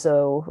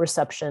piezo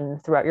reception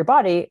throughout your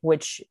body,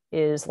 which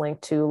is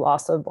linked to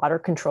loss of bladder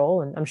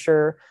control. And I'm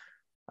sure,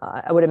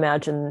 I would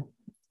imagine,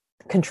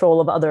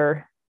 control of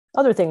other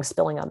things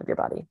spilling out of your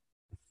body.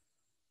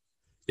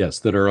 Yes,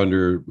 that are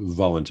under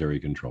voluntary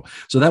control.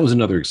 So that was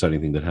another exciting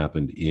thing that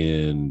happened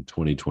in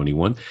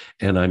 2021.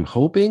 And I'm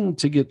hoping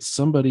to get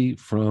somebody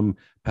from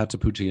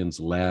Patapoutian's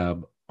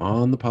lab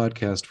on the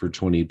podcast for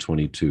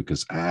 2022,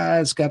 because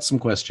it's got some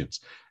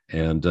questions.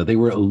 And they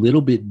were a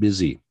little bit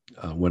busy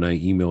when I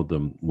emailed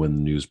them when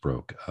the news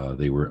broke.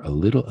 They were a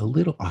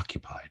little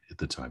occupied at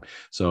the time.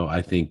 So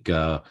I think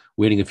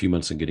waiting a few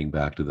months and getting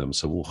back to them.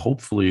 So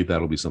hopefully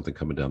that'll be something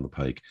coming down the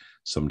pike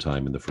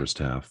sometime in the first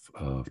half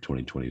of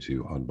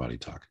 2022 on Body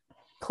Talk.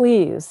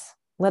 Please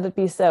let it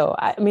be so.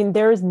 I mean,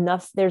 there's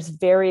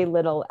very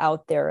little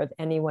out there of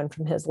anyone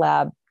from his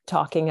lab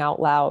talking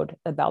out loud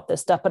about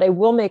this stuff, but I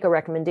will make a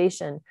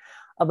recommendation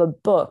of a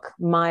book.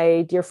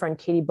 My dear friend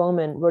Katie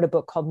Bowman wrote a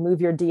book called Move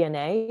Your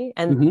DNA.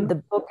 And the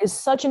book is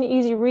such an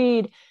easy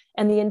read.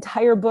 And the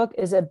entire book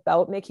is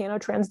about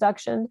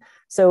mechanotransduction.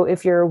 So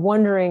if you're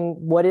wondering,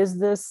 what is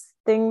this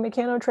thing,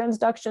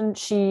 mechanotransduction,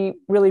 she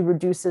really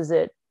reduces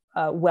it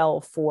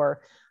well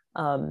for,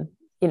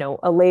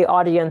 a lay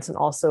audience and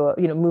also,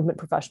 movement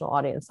professional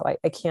audience. So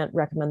I can't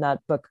recommend that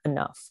book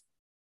enough.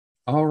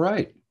 All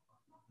right.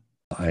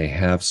 I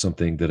have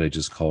something that I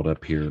just called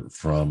up here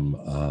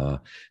from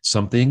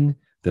something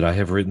that I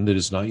have written that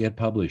is not yet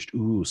published.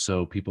 Ooh,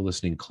 so people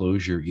listening,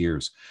 close your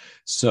ears.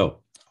 So,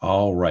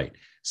 all right.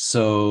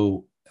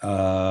 So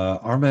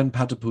Armand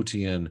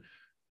Patapoutian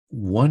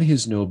won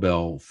his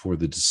Nobel for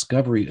the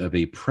discovery of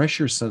a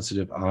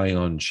pressure-sensitive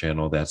ion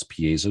channel, that's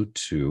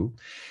piezo-2,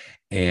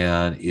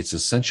 and it's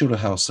essential to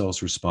how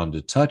cells respond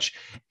to touch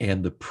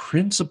and the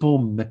principal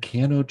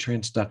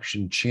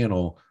mechanotransduction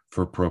channel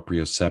for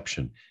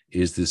proprioception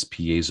is this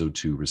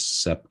piezo-2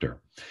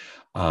 receptor.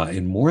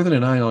 And more than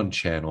an ion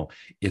channel,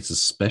 it's a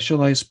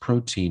specialized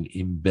protein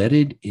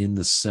embedded in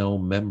the cell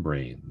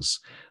membranes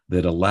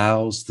that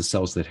allows the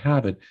cells that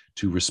have it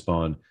to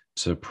respond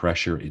to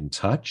pressure in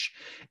touch.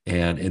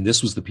 And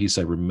this was the piece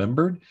I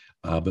remembered,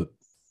 but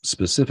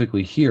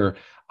specifically here,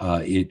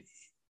 it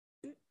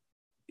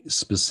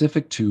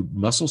specific to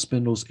muscle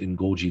spindles and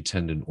Golgi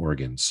tendon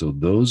organs. So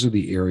those are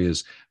the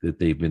areas that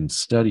they've been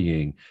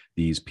studying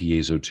these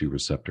piezo-2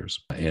 receptors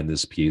and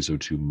this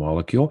piezo-2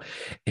 molecule.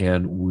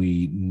 And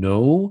we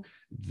know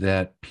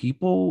that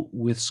people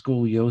with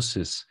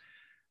scoliosis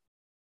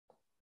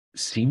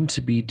seem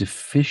to be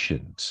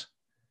deficient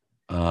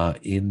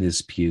in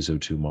this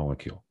piezo-2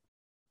 molecule.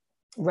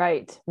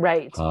 Right.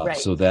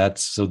 So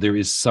there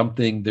is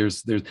something,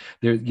 there's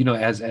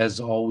as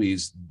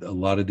always, a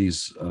lot of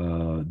these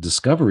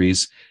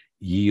discoveries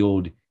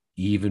yield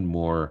even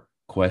more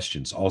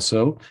questions.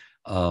 Also,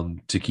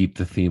 to keep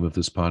the theme of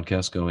this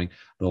podcast going,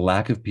 the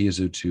lack of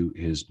piezo-2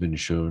 has been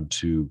shown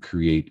to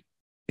create,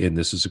 and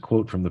this is a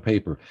quote from the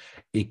paper,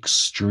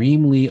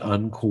 extremely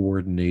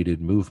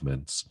uncoordinated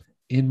movements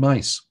in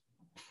mice.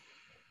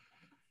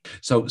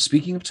 So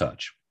speaking of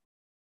touch,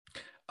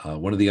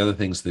 one of the other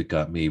things that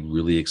got me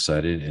really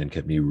excited and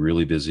kept me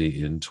really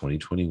busy in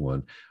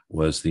 2021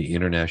 was the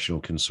International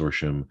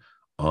Consortium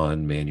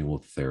on Manual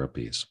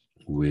Therapies,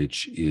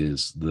 which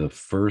is the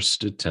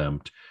first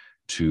attempt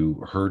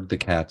to herd the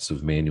cats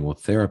of manual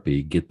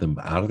therapy, get them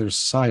out of their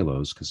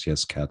silos, because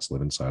yes, cats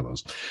live in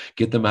silos,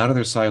 get them out of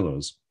their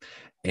silos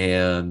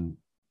and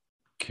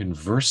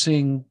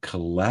conversing,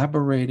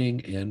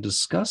 collaborating, and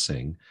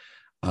discussing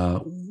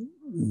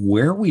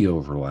where we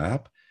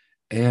overlap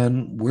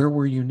and where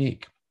we're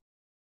unique.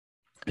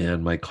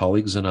 And my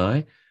colleagues and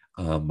I,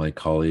 my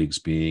colleagues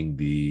being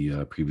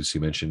the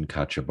previously mentioned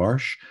Katja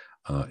Barsh,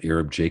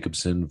 Arab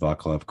Jacobson,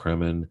 Vaclav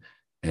Kremen,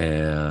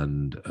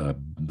 and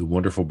the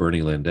wonderful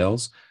Bernie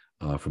Landels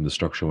from the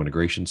structural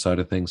integration side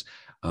of things,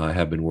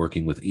 have been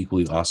working with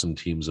equally awesome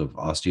teams of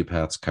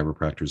osteopaths,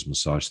 chiropractors,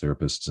 massage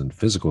therapists, and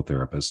physical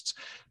therapists,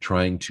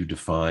 trying to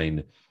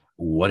define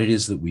what it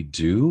is that we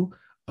do,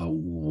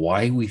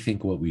 why we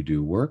think what we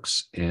do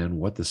works, and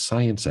what the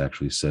science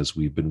actually says.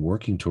 We've been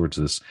working towards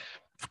this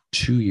for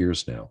 2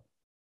 years now.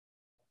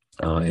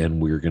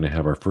 And we're going to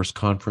have our first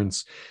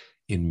conference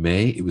in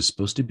May. It was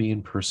supposed to be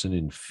in person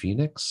in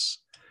Phoenix,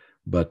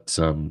 but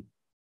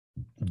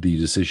the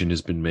decision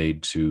has been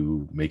made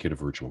to make it a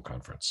virtual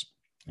conference,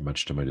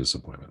 much to my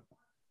disappointment.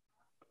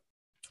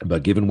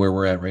 But given where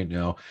we're at right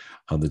now,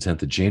 on the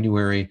 10th of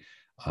January,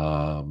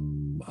 I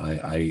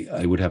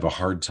would have a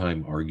hard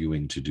time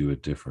arguing to do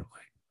it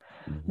differently.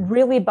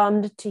 Really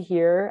bummed to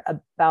hear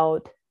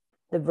about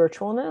the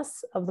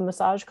virtualness of the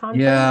massage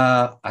conference.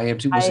 Yeah, I am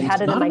too. I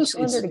had it in my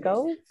calendar to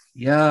go.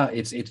 Yeah,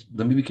 it's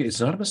let me be.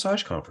 It's not a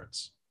massage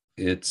conference.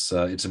 It's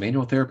a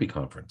manual therapy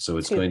conference. So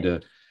it's going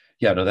to.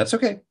 Yeah, no, that's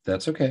okay.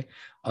 That's okay.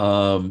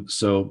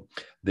 So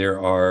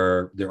there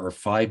are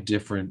 5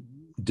 different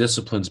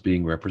disciplines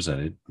being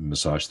represented,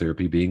 massage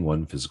therapy being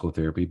one, physical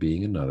therapy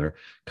being another,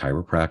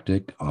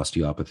 chiropractic,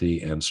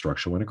 osteopathy, and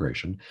structural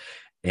integration.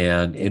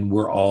 And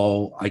we're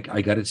all,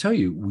 I got to tell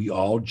you, we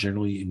all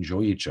generally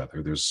enjoy each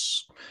other.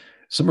 There's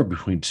somewhere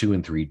between 2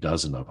 and 3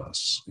 dozen of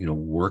us,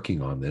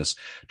 working on this,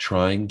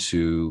 trying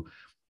to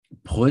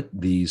put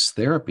these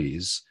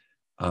therapies.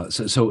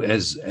 So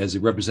as a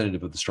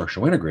representative of the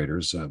structural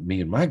integrators,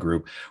 me and my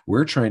group,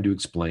 we're trying to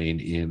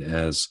explain in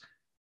as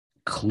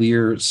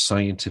clear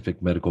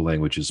scientific medical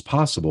language as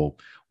possible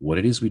what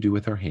it is we do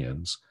with our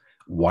hands,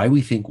 why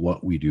we think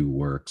what we do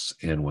works,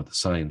 and what the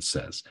science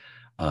says.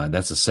 And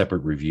that's a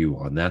separate review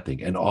on that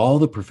thing. And all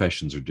the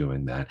professions are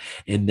doing that.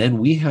 And then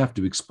we have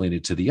to explain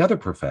it to the other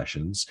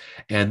professions,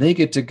 and they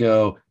get to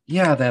go,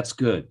 yeah, that's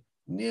good.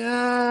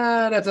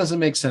 Yeah, that doesn't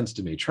make sense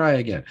to me. Try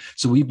again.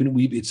 So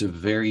it's a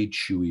very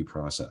chewy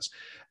process.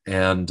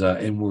 And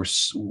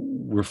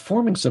we're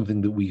forming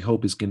something that we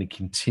hope is going to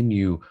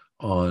continue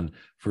on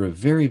for a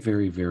very,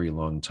 very, very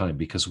long time,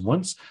 because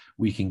once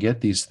we can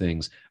get these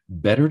things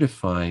better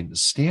defined,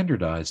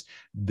 standardized,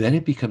 then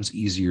it becomes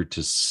easier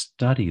to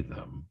study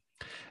them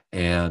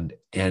and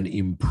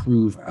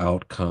improve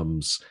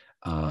outcomes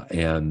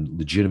and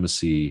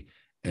legitimacy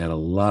and a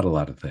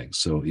lot of things.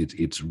 So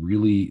it's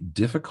really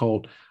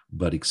difficult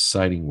but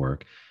exciting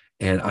work.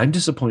 And I'm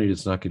disappointed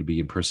it's not going to be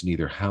in person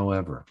either.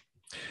 However,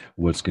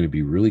 what's going to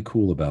be really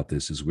cool about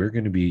this is we're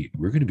going to be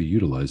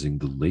utilizing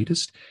the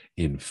latest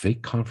in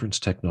fake conference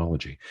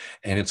technology,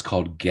 and it's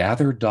called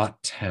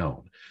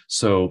Gather.town.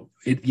 So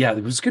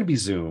it's going to be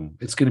Zoom.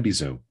 It's going to be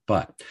Zoom,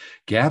 but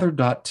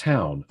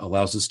Gather.town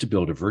allows us to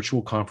build a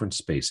virtual conference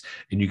space,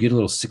 and you get a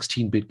little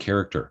 16-bit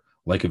character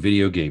like a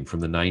video game from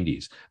the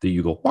 90s that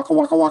you go waka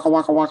waka waka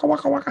waka waka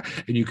waka waka,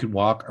 and you can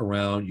walk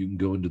around. You can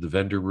go into the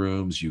vendor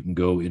rooms, you can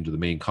go into the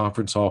main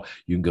conference hall,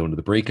 you can go into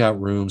the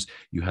breakout rooms.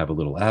 You have a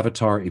little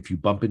avatar. If you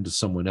bump into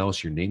someone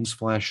else, your names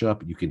flash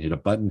up. You can hit a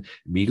button,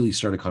 immediately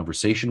start a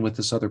conversation with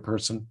this other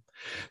person.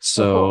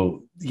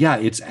 So yeah,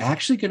 it's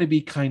actually going to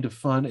be kind of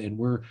fun, and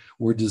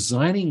we're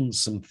designing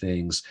some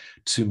things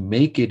to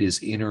make it as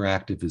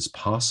interactive as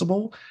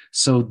possible,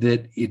 so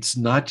that it's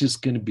not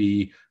just going to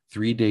be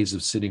 3 days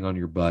of sitting on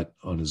your butt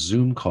on a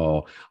Zoom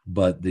call,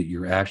 but that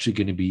you're actually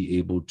going to be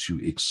able to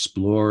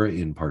explore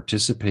and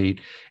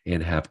participate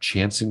and have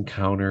chance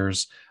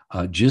encounters,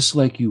 just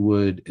like you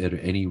would at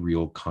any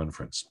real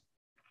conference.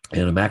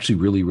 And I'm actually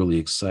really, really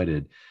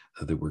excited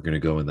that we're going to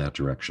go in that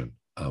direction,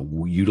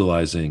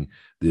 utilizing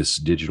this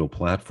digital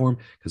platform,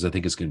 because I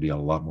think it's going to be a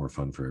lot more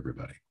fun for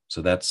everybody.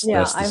 So that's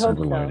the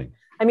silver lining.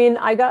 I mean,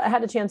 I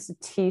had a chance to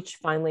teach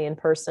finally in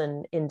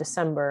person in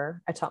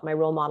December. I taught my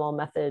role model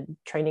method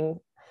training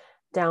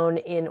down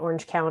in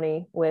Orange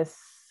County with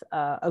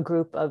a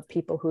group of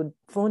people who'd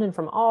flown in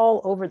from all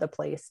over the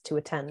place to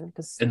attend.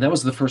 And that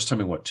was the first time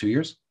in 2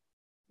 years?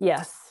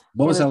 Yes.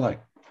 What was that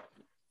like?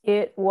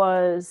 It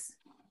was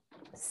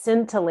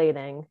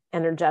scintillating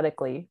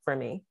energetically for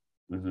me.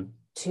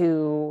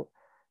 To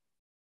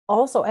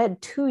also, I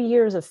had 2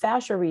 years of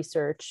fascia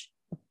research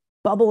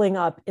bubbling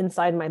up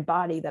inside my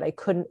body that I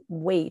couldn't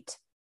wait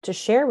to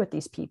share with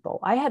these people.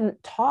 I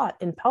hadn't taught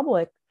in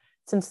public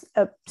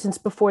since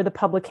before the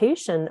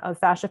publication of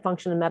Fascia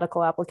Function and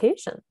Medical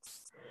Applications,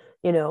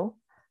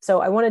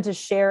 So I wanted to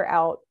share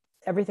out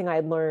everything I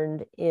had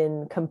learned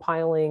in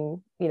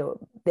compiling, the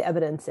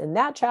evidence in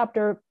that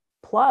chapter,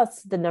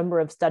 plus the number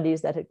of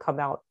studies that had come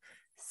out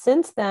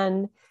since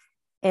then.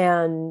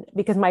 And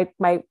because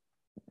the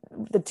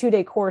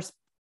 2-day course,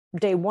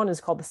 day 1 is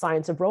called The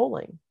Science of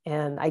Rolling,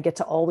 and I get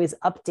to always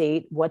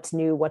update what's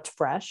new, what's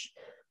fresh,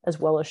 as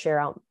well as share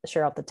out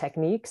the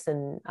techniques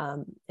and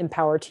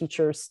empower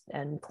teachers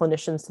and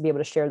clinicians to be able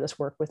to share this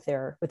work with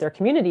their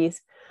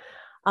communities.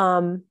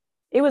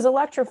 It was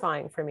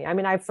electrifying for me. I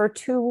mean, I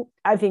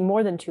think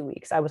more than 2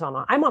 weeks, I'm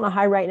on a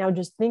high right now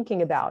just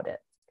thinking about it.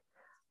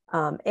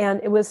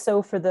 And it was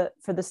so for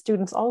the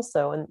students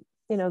also. And,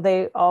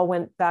 they all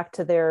went back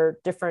to their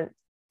different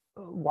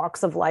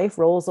walks of life,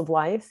 roles of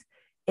life.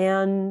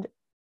 And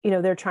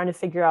they're trying to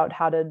figure out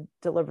how to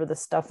deliver the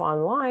stuff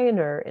online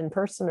or in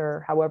person,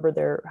 or however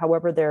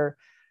they're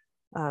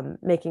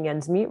making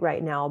ends meet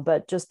right now.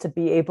 But just to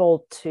be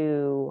able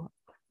to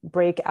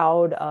break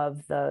out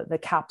of the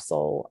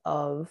capsule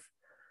of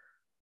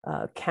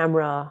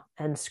camera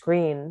and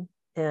screen,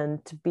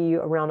 and to be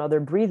around other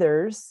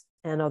breathers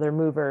and other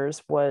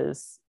movers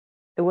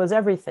it was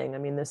everything. I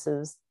mean,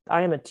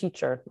 I am a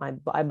teacher.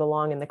 I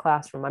belong in the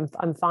classroom.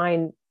 I'm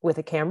fine with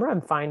a camera.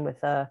 I'm fine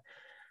with a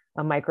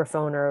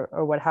microphone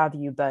or what have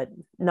you, but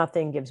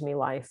nothing gives me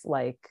life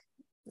like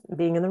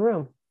being in the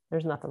room.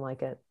 There's nothing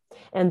like it.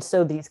 And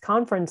so these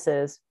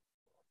conferences,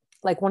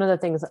 like one of the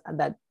things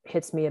that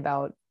hits me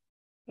about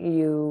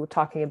you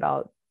talking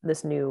about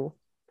this new,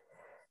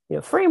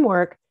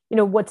 framework,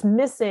 what's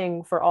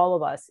missing for all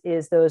of us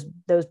is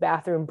those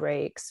bathroom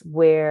breaks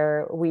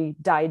where we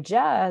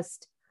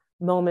digest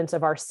moments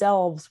of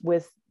ourselves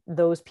with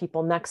those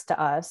people next to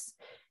us.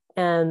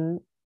 And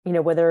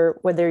whether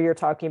you're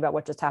talking about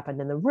what just happened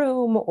in the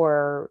room,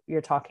 or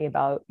you're talking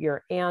about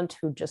your aunt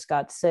who just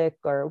got sick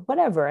or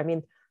whatever. I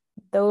mean,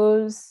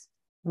 those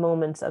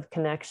moments of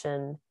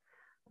connection,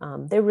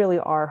 they really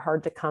are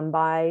hard to come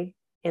by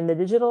in the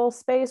digital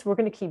space. We're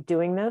going to keep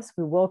doing this.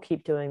 We will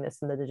keep doing this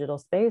in the digital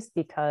space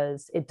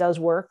because it does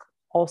work.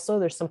 Also,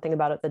 there's something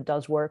about it that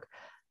does work,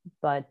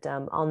 but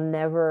I'll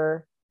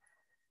never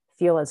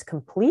feel as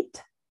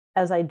complete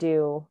as I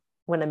do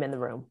when I'm in the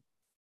room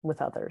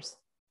with others.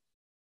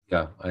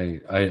 Yeah,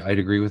 I'd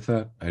agree with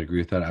that.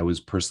 I was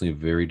personally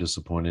very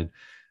disappointed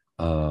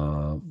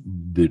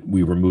that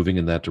we were moving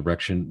in that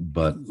direction.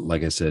 But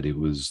like I said, there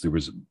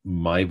was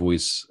my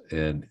voice,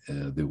 and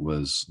that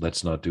was,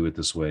 let's not do it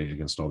this way,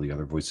 against all the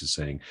other voices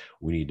saying,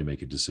 we need to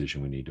make a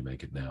decision. We need to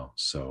make it now.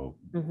 So,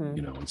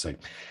 it's like,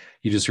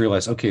 you just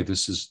realize, okay,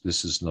 this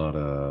is not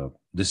a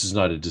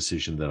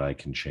decision that I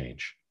can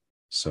change.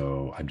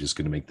 So I'm just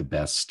going to make the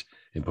best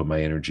and put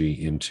my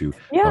energy into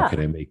how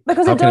can I make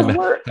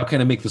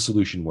the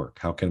solution work?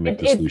 How can I make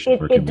the solution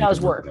work? It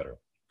does work better.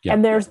 Yeah.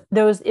 And there's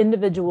those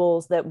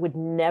individuals that would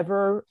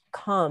never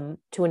come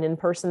to an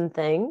in-person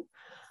thing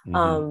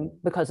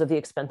because of the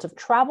expense of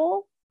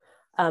travel,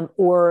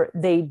 or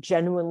they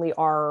genuinely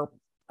are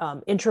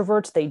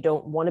introverts. They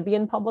don't want to be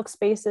in public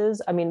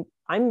spaces. I mean,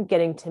 I'm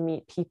getting to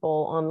meet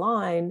people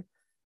online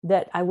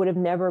that I would have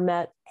never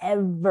met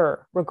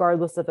ever,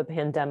 regardless of a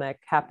pandemic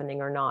happening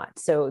or not.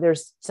 So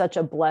there's such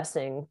a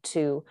blessing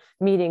to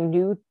meeting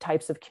new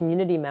types of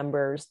community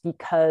members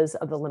because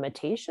of the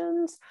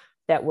limitations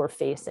that we're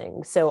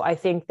facing. So I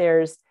think there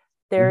is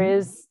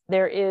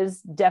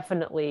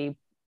definitely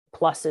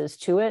pluses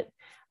to it.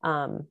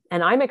 And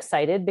I'm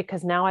excited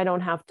because now I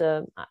don't have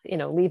to,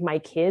 leave my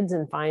kids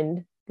and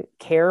find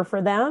care for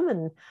them.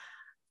 And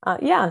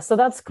so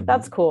that's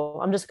cool.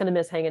 I'm just going to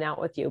miss hanging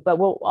out with you, but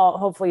I'll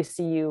hopefully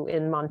see you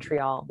in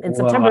Montreal in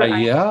September.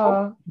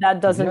 That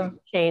doesn't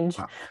change.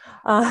 No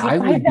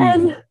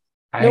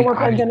more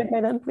pandemic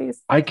by then,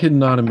 please. I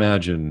cannot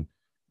imagine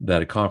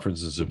that a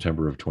conference in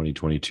September of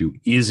 2022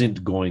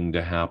 isn't going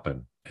to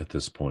happen at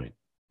this point.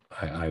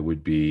 I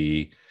would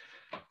be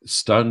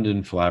stunned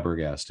and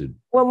flabbergasted.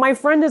 Well, my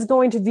friend is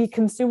going to the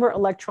Consumer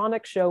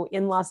Electronics Show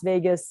in Las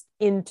Vegas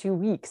in 2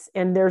 weeks,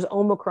 and there's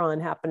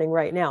Omicron happening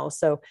right now.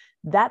 So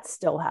that's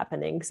still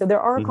happening. So there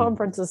are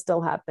conferences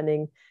still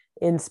happening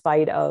in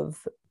spite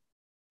of,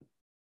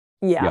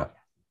 Yeah.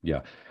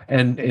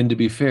 And to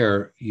be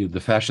fair, the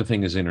fascia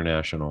thing is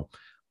international.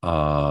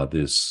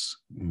 This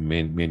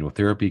manual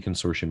therapy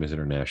consortium is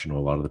international.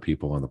 A lot of the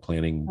people on the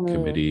planning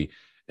committee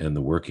and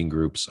the working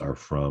groups are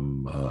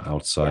from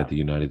outside the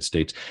United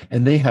States,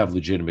 and they have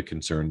legitimate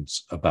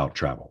concerns about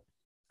travel.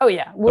 Oh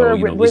yeah, we're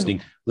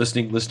listening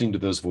to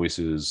those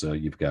voices.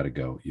 You've got to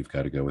go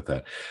with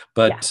that.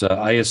 But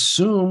I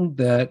assume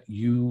that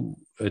you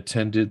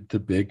attended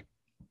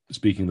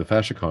speaking of the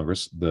Fascia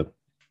Congress,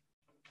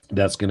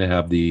 that's going to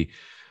have the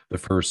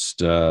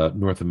first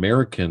North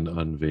American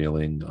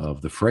unveiling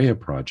of the Freya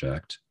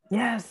project.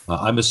 Yes.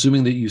 I'm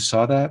assuming that you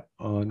saw that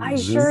on I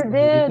Zoom. Sure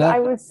did. I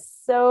was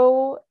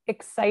so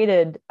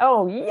excited.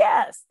 Oh,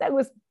 yes. That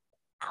was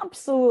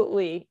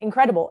absolutely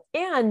incredible.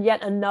 And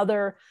yet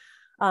another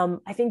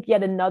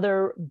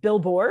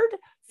billboard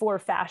for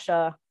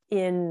fascia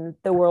in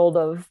the world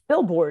of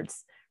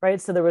billboards,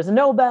 right? So there was a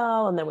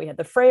Nobel, and then we had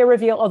the Freya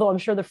reveal, although I'm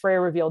sure the Freya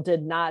reveal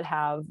did not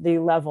have the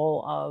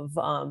level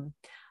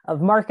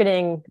of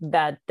marketing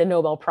that the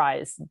Nobel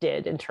Prize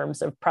did in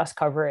terms of press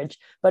coverage.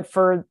 But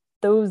for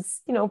those,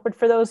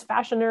 for those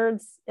fashion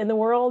nerds in the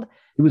world,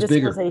 this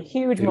was a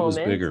huge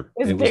moment. It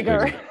was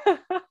bigger.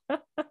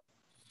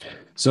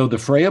 So the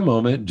Freya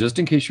moment, just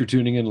in case you're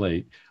tuning in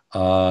late,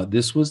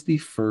 this was the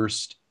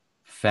first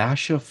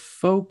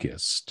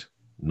fascia-focused,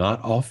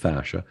 not all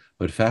fascia,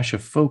 but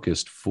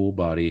fascia-focused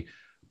full-body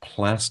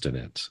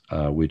Plastinet,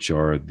 which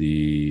are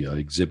the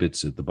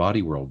exhibits at the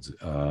Body World,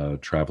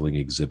 traveling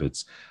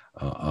exhibits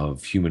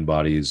of human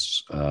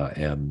bodies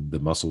and the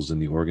muscles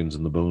and the organs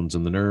and the bones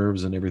and the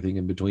nerves and everything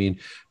in between,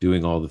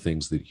 doing all the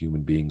things that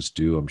human beings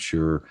do. I'm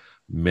sure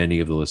many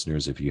of the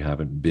listeners, if you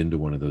haven't been to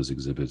one of those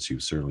exhibits,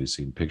 you've certainly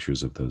seen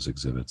pictures of those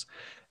exhibits.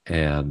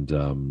 And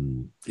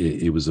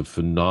it was a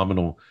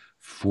phenomenal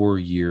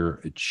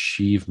 4-year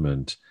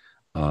achievement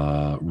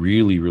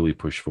really, really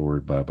pushed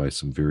forward by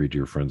some very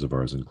dear friends of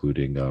ours,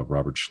 including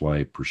Robert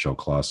Schleip, Rochelle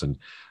Clausen,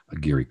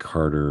 Gary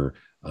Carter,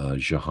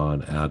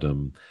 Jahan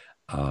Adam,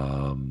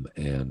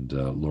 and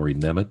Lori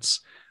Nemitz,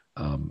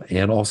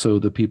 and also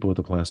the people at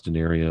the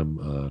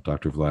Planetarium,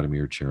 Dr.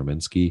 Vladimir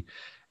Chereminsky,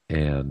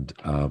 and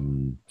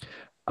and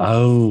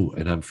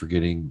I'm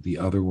forgetting the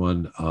other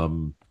one.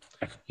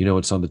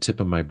 It's on the tip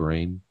of my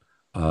brain.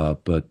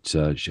 But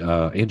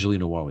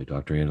Angelina Wally,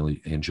 Dr.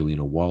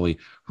 Angelina Wally,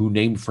 who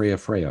named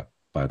Freya,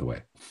 by the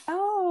way.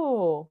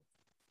 Oh.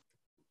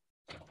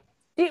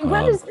 Oh,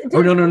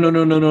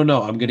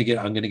 no. I'm gonna get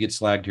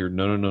slagged here.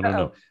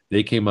 No.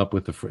 They came up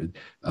with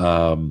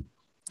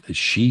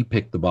she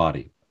picked the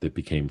body that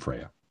became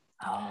Freya.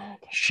 Oh,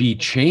 okay. She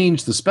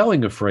changed the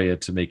spelling of Freya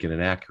to make it an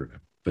acronym,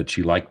 but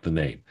she liked the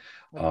name.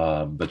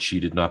 But she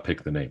did not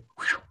pick the name.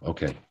 Whew,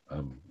 okay.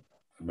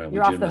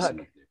 You're off the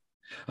hook.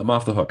 I'm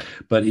off the hook.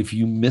 But if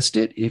you missed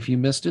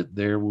it,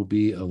 there will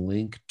be a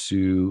link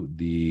to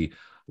the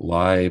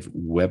live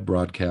web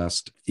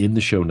broadcast in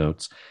the show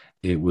notes.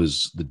 It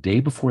was the day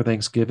before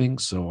Thanksgiving,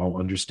 so I'll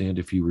understand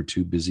if you were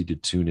too busy to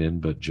tune in,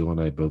 but Jill and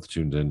I both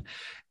tuned in,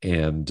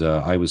 and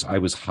I was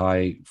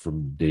high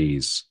from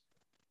days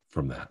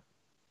from that.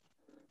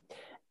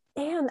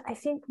 And I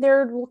think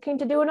they're looking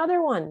to do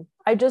another one.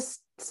 I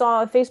just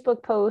saw a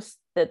Facebook post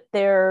that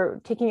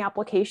they're taking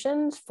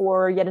applications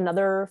for yet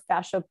another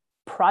fascia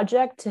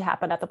project to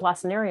happen at the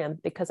Planetarium,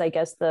 because I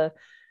guess the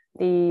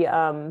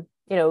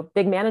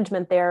big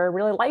management there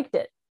really liked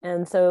it,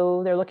 and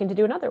so they're looking to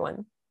do another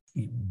one.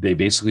 They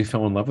basically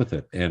fell in love with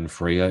it, and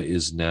Freya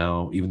is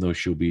now, even though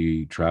she'll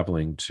be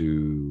traveling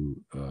to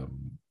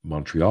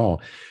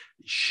Montreal,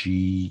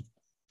 she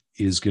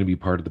is going to be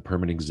part of the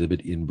permanent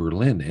exhibit in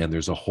Berlin, and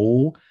there's a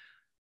whole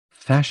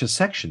fascia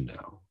section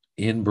now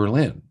in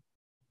Berlin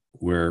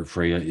where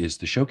Freya is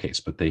the showcase,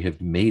 but they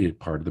have made it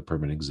part of the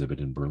permanent exhibit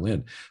in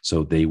Berlin.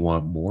 So they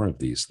want more of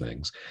these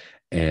things.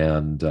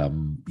 And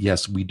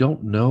yes, we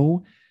don't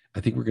know.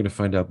 I think we're going to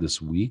find out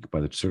this week,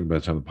 by the time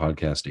the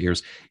podcast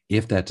airs,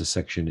 if that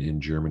dissection in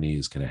Germany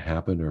is going to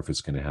happen or if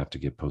it's going to have to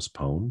get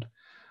postponed.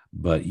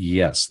 But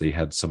yes, they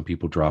had some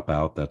people drop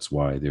out. That's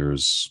why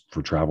there's,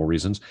 for travel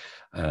reasons,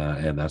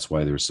 and that's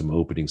why there's some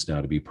openings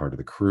now to be part of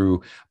the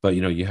crew. But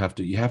you have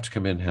to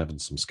come in having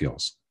some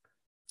skills.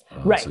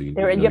 Right. So you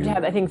have to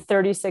have, I think,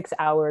 36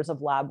 hours of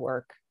lab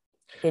work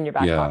in your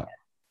back pocket.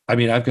 I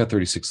mean, I've got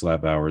 36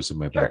 lab hours in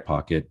my back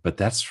pocket, but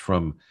that's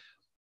from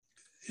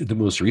the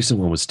most recent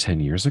one was 10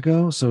 years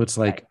ago. So it's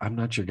like, I'm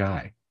not your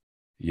guy.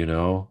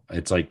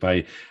 It's like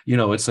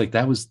it's like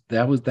that was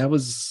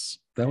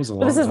a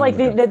long This is like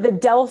time the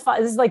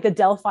Delphi. This is like the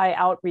Delphi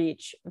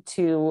outreach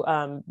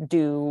to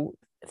do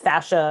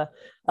fascia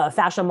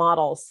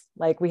models.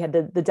 Like we had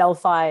the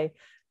Delphi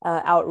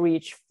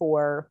outreach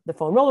for the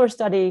foam roller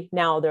study.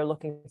 Now they're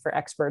looking for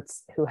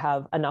experts who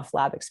have enough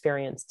lab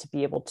experience to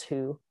be able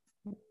to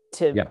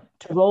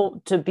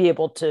be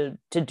able to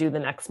do the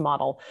next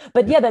model.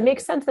 But yeah, that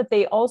makes sense that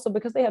they also,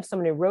 because they have so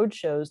many road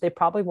shows, they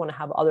probably want to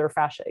have other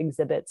fascia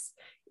exhibits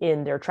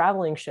in their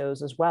traveling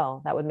shows as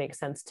well. That would make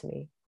sense to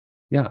me.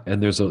 Yeah,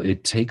 and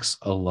it takes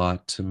a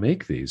lot to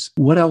make these.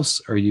 What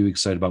else are you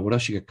excited about? What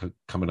else you got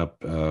coming up,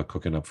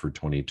 cooking up for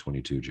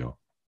 2022, Joe?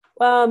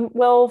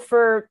 Well,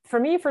 for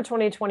me, for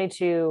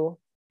 2022,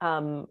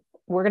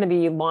 we're going to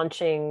be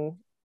launching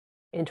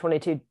in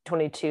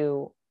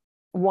 2022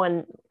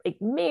 one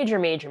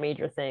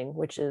major thing,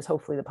 which is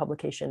hopefully the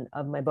publication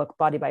of my book,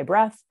 Body by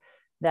Breath,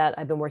 that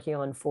I've been working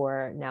on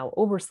for now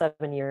over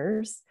 7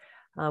 years.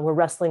 We're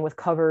wrestling with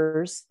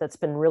covers. That's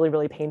been really,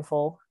 really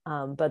painful.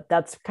 But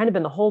that's kind of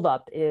been the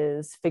holdup,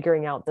 is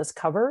figuring out this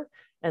cover,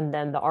 and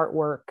then the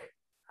artwork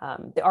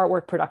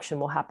production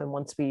will happen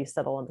once we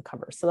settle on the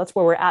cover. So that's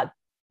where we're at.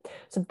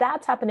 So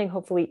that's happening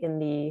hopefully in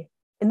the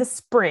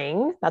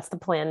spring. That's the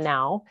plan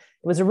now.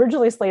 It was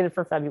originally slated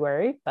for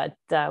February, but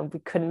we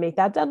couldn't make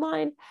that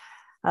deadline.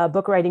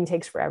 Book writing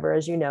takes forever,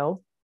 as you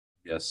know.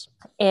 Yes.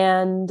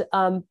 And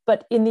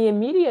but in the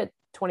immediate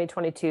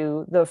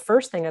 2022, the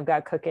first thing I've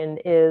got cooking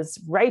is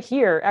right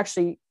here.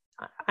 Actually,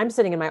 I'm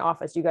sitting in my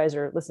office. You guys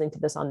are listening to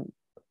this on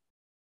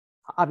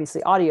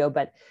obviously audio,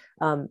 but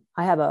I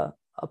have a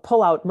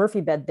pull-out Murphy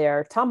bed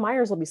there. Tom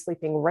Myers will be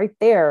sleeping right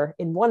there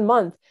in 1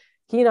 month.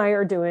 He and I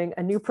are doing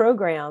a new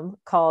program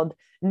called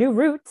New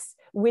Roots,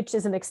 which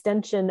is an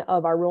extension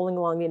of our Rolling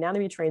Along the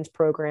Anatomy Trains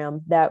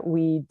program that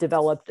we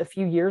developed a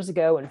few years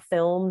ago and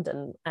filmed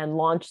and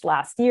launched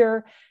last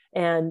year.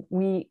 And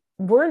we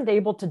weren't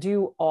able to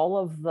do all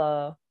of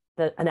the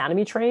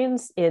anatomy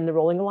trains in the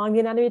Rolling Along the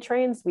Anatomy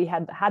Trains. We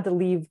had to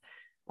leave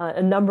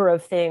a number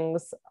of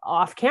things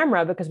off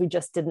camera because we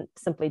just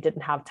simply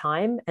didn't have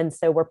time. And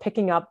so we're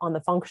picking up on the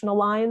functional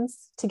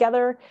lines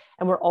together.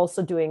 And we're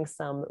also doing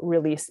some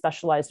really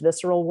specialized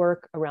visceral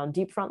work around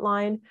deep front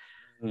line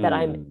that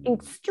I'm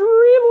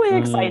extremely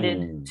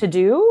excited to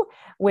do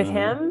with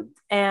him.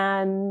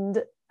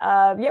 And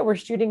we're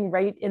shooting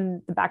right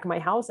in the back of my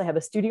house. I have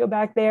a studio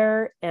back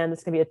there, and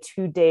it's going to be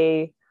a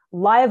 2-day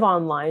live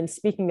online.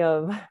 Speaking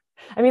of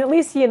I mean, at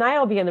least he and I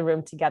will be in the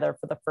room together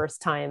for the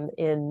first time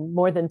in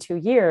more than 2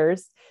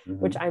 years,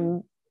 which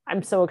I'm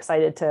so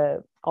excited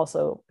to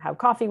also have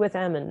coffee with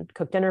him and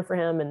cook dinner for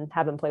him and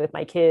have him play with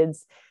my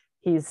kids.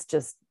 He's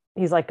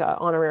like an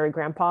honorary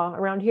grandpa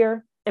around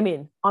here. I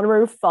mean,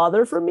 honorary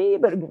father for me,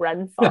 but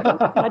grandfather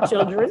for my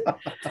children.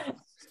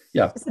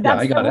 Yeah, So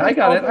I got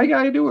it.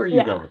 I knew where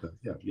you go with it.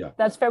 Yeah.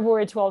 That's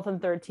February 12th and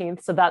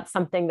 13th. So that's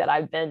something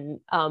that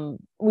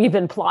we've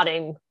been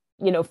plotting,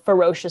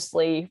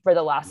 ferociously for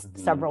the last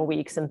several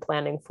weeks and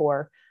planning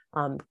for.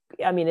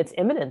 I mean, it's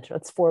imminent.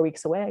 It's 4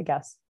 weeks away, I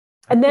guess.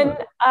 And then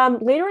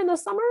later in the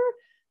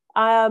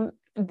summer,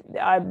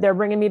 they're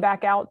bringing me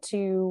back out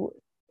to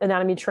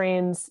Anatomy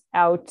Trains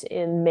out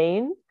in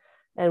Maine,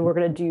 and we're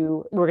gonna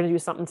do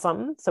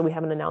something. So we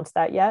haven't announced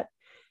that yet.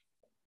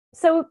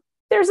 So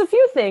there's a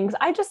few things.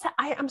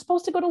 I'm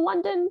supposed to go to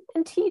London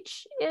and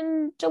teach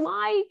in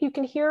July. You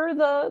can hear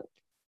the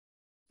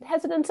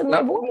hesitance in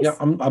my voice. Yeah,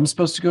 I'm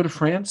supposed to go to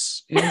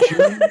France in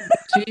June to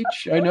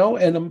teach. I know,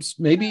 and I'm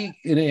maybe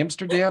in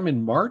Amsterdam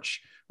in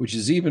March, which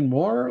is even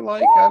more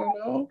like, I don't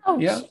know. Oh,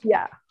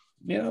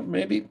 yeah,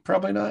 maybe,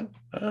 probably not.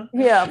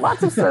 Yeah,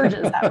 lots of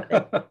surges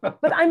happening.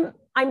 But I'm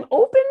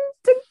open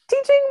to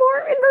teaching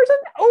more in person.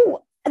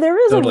 Oh,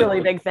 there is a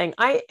really big thing.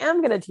 I am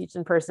going to teach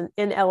in person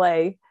in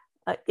LA.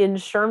 In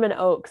Sherman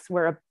Oaks,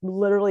 where I'm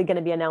literally going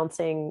to be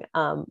announcing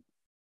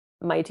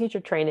my teacher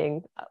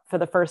training for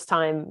the first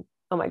time.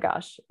 Oh my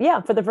gosh.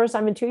 Yeah. For the first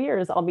time in 2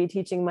 years, I'll be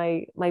teaching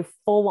my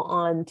full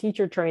on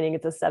teacher training.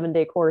 It's a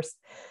 7-day course.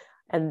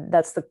 And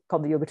that's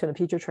called the Yogatuna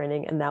teacher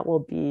training. And that will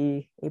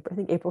be, I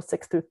think, April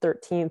 6th through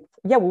 13th.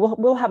 Yeah.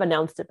 We'll have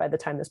announced it by the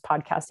time this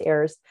podcast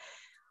airs.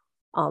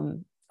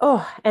 And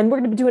we're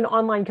going to be doing an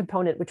online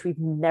component, which we've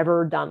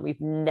never done.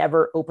 We've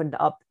never opened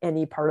up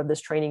any part of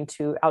this training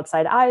to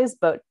outside eyes,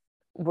 but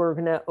we're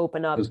going to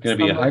open up. It's going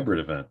to be a hybrid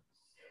event.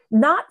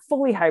 Not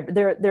fully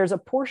hybrid. There's a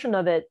portion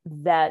of it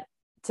that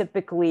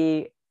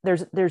typically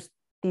there's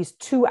these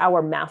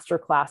 2-hour master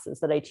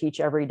classes that I teach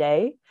every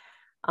day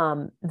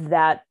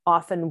that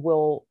often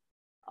will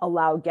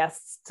allow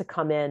guests to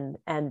come in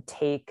and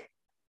take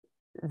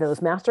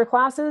those master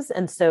classes.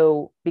 And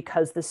so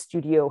because the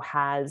studio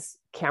has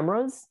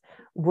cameras,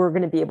 we're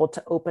going to be able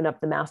to open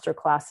up the master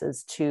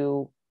classes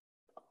to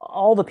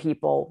all the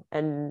people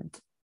and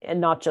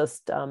not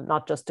just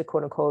to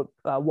quote unquote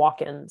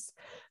walk-ins.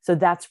 So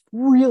that's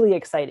really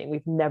exciting.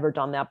 We've never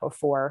done that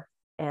before.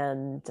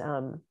 And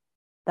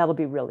that'll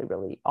be really,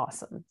 really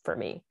awesome for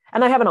me.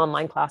 And I have an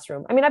online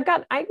classroom. I mean,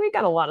 we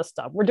got a lot of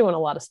stuff. We're doing a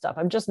lot of stuff.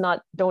 I'm just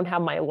don't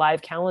have my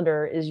live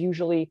calendar is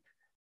usually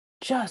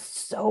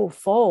just so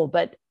full,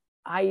 but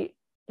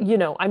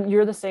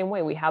you're the same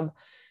way. We have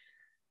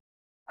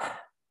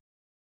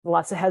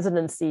lots of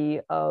hesitancy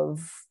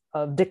of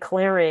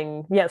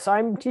declaring, yes,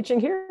 I'm teaching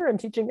here, I'm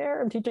teaching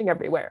there, I'm teaching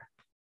everywhere.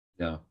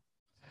 Yeah.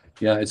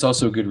 It's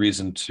also a good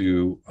reason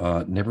to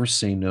never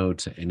say no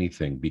to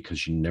anything,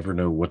 because you never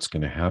know what's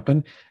going to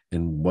happen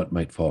and what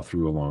might fall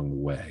through along the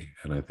way.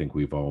 And I think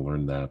we've all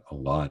learned that a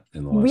lot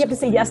in the last. We have to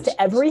say yes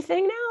to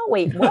everything now?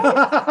 Wait,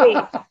 what?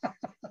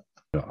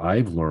 Wait.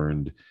 I've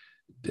learned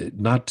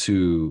not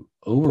to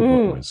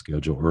overbook my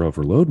schedule or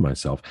overload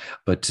myself,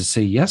 but to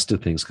say yes to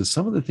things, because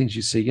some of the things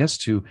you say yes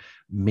to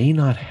may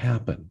not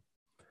happen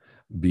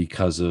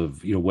because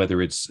of,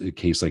 whether it's a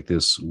case like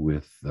this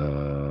with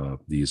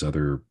these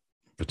other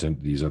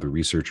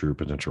researcher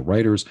potential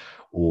writers,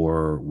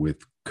 or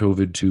with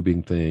COVID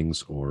tubing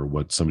things, or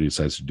what somebody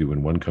decides to do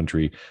in one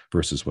country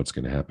versus what's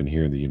going to happen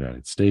here in the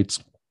United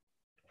States,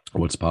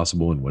 what's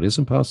possible and what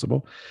isn't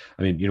possible.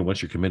 I mean,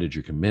 once you're committed,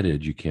 you're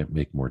committed. You can't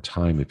make more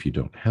time if you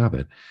don't have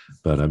it.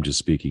 But I'm just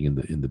speaking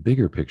in the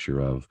bigger picture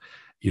of,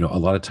 a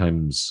lot of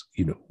times,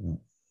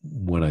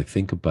 when I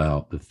think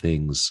about the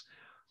things,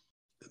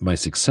 my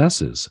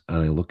successes, and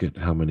I look at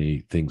how many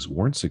things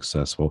weren't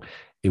successful,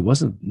 it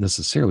wasn't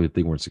necessarily that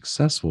they weren't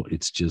successful.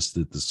 It's just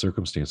that the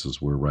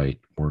circumstances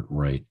weren't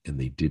right, and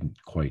they didn't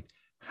quite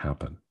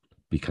happen,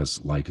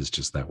 because life is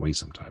just that way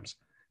sometimes.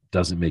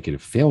 Doesn't make it a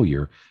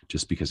failure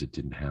just because it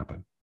didn't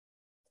happen.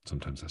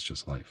 Sometimes that's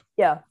just life.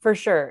 Yeah, for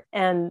sure.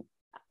 And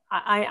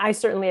I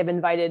certainly have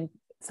invited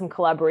some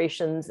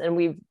collaborations, and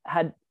we've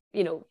had,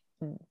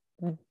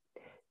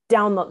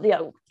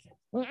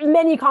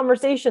 many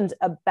conversations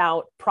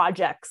about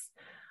projects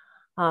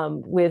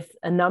with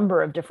a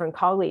number of different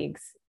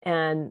colleagues.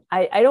 And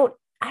I don't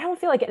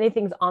feel like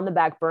anything's on the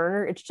back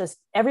burner. It's just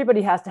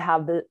everybody has to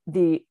have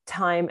the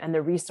time and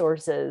the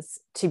resources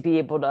to be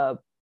able to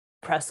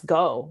press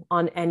go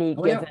on any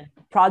given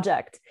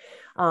project.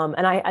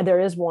 And there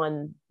is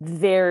one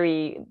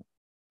very,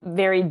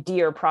 very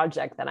dear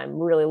project that I'm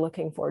really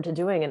looking forward to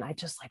doing. And I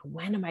just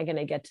when am I going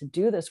to get to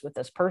do this with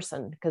this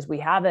person? Because we've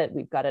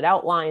got it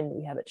outlined,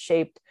 we have it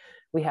shaped,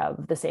 we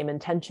have the same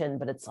intention,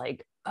 but it's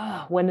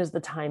when is the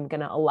time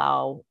going to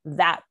allow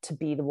that to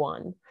be the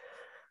one?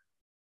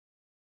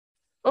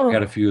 I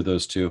got a few of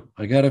those too.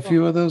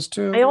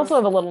 I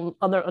also have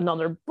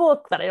another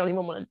book that I don't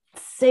even want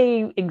to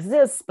say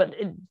exists, but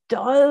it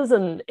does.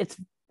 And it's,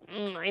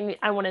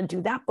 I want to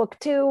do that book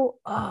too.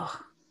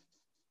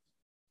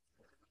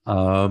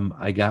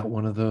 I got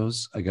one of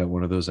those.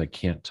 I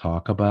can't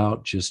talk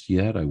about just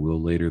yet. I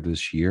will later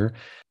this year.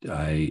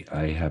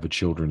 I have a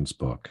children's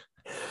book.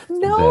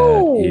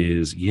 No. That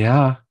is,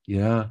 yeah,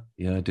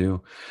 I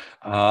do.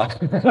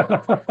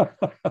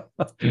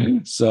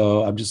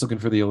 So I'm just looking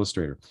for the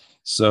illustrator.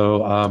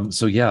 So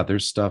yeah,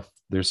 there's stuff,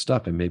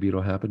 and maybe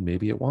it'll happen,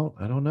 maybe it won't.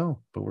 I don't know,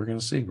 but we're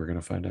gonna see. We're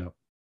gonna find out.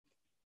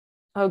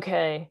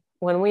 Okay.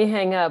 When we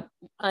hang up,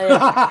 I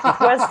have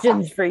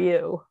questions for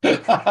you.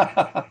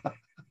 I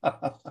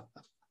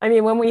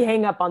mean, when we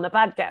hang up on the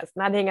podcast,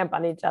 not hang up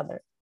on each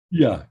other.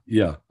 Yeah.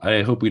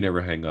 I hope we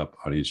never hang up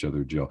on each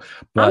other, Jill.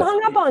 But I'm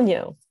hung up on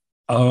you.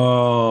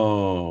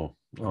 Oh.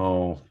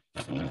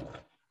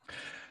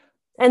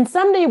 And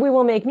someday we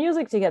will make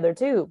music together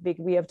too.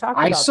 We have talked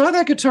about I saw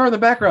that guitar in the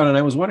background and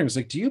I was wondering, it's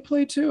like, do you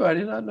play too? I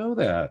did not know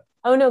that.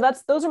 Oh no,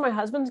 those are my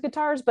husband's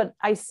guitars, but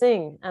I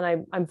sing,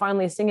 and I'm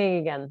finally singing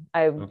again.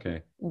 I've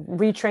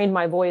retrained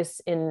my voice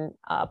in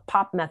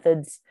pop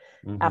methods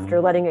after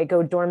letting it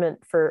go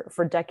dormant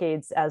for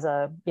decades as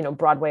a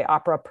Broadway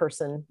opera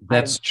person.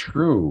 That's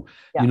true.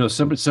 Yeah.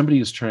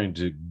 Somebody is trying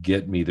to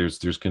get me. There's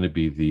going to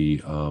be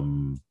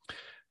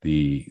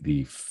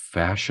the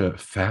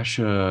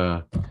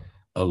Fascia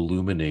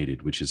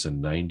Illuminated, which is a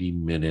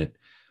 90-minute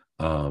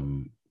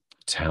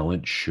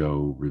talent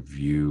show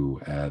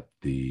review at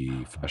the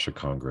Fascia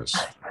Congress.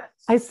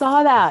 I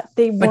saw that.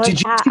 But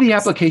did you see the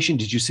application?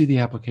 Did you see the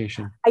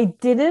application? I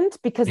didn't,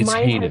 because it's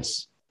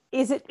heinous.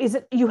 Is it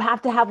you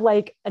have to have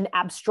like an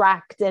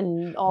abstract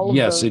and all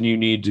yes, and you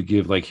need to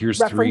give like,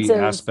 here's references. 3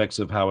 aspects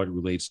of how it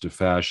relates to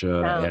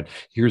fascia, and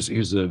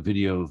here's a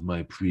video of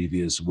my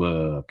previous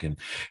work, and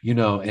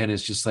and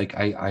it's just like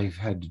I've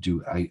had to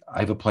do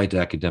I've applied to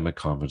academic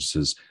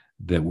conferences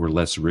that were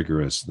less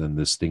rigorous than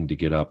this thing to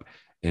get up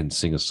and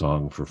sing a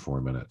song for 4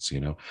 minutes,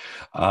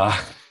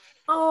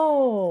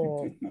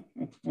 Oh,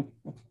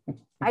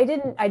 I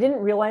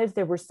didn't realize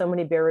there were so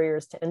many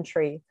barriers to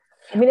entry.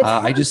 I mean,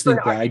 I just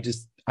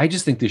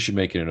think they should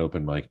make it an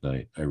open mic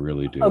night. I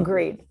really do.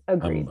 Agreed.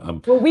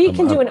 Well, we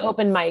can do an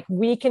open mic.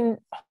 We can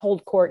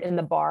hold court in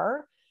the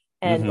bar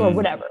and or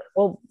whatever.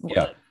 Well,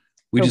 yeah.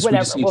 We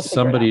just need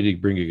somebody to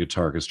bring a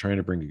guitar, because trying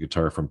to bring a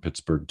guitar from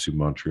Pittsburgh to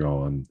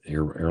Montreal on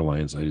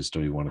airlines, I just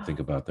don't even want to think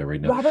about that right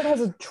now. Robert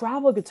has a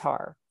travel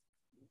guitar.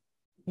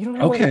 You don't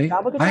have a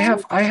travel guitar?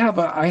 I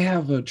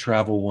have a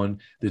travel one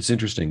that's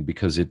interesting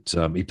because it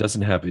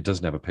doesn't have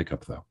a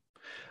pickup though.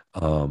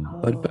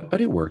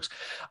 But it works.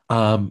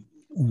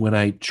 When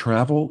I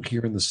travel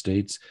here in the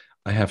States,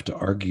 I have to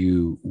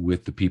argue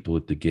with the people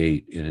at the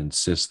gate and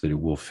insist that it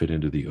will fit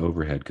into the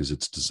overhead because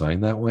it's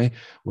designed that way.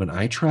 When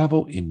I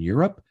travel in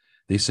Europe,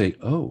 they say,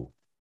 "Oh,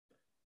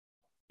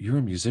 you're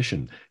a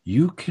musician.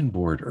 You can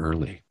board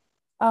early."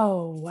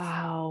 Oh,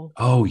 wow.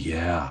 Oh,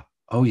 yeah.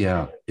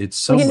 It's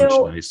so much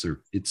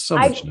nicer. It's so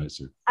much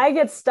nicer. I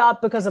get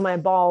stopped because of my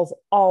balls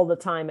all the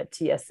time at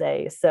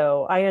TSA.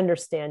 So I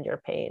understand your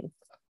pain.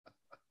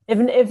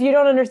 If you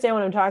don't understand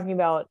what I'm talking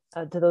about,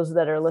 to those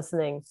that are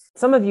listening,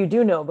 some of you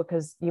do know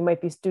because you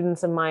might be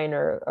students of mine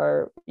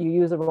or you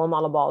use the role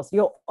model balls.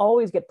 You'll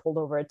always get pulled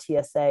over at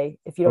TSA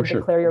if you don't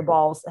declare your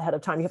balls ahead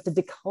of time. You have to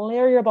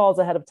declare your balls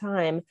ahead of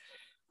time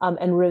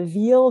and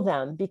reveal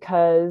them,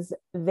 because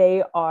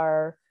they're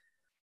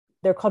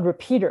called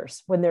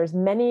repeaters. When there's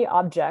many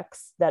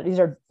objects, that these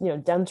are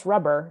dense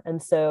rubber,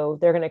 and so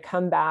they're going to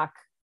come back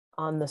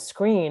on the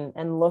screen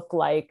and look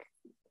like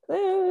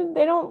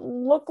they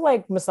don't look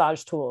like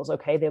massage tools.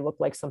 Okay, they look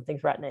like something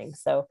threatening.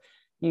 So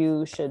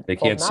you should. They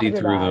can't see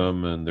through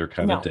them, and they're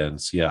kind of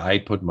dense. Yeah, I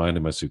put mine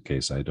in my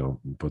suitcase. I don't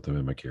put them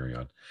in my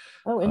carry-on.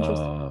 Oh,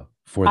 interesting.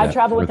 I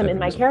travel with them in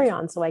my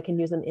carry-on, so I can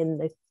use them in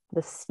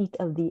the seat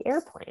of the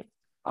airplane.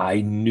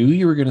 I knew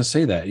you were going to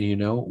say that.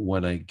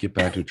 When I get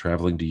back to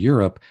traveling to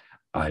Europe,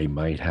 I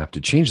might have to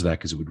change that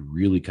because it would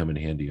really come in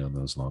handy on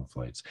those long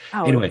flights.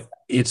 Oh, anyway,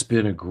 it's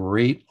been a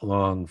great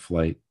long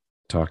flight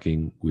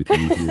talking with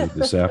you here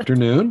this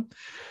afternoon.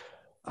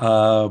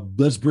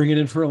 Let's bring it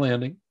in for a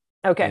landing.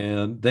 Okay.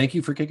 And thank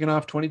you for kicking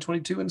off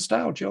 2022 in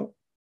style, Jill.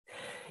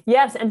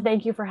 Yes, and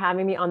thank you for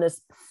having me on this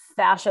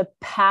fascia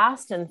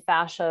past and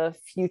fascia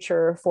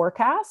future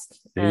forecast.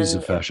 It is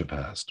a fascia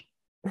past.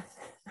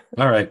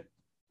 All right.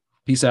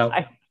 Peace out.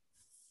 Bye.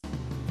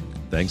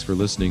 Thanks for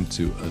listening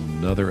to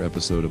another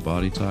episode of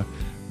Body Talk.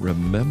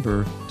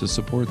 Remember to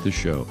support the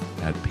show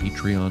at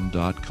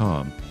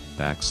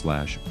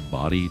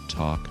patreon.com/Body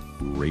Talk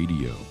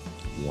Radio.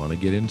 Want to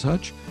get in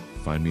touch?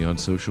 Find me on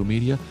social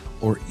media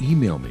or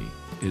email me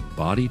at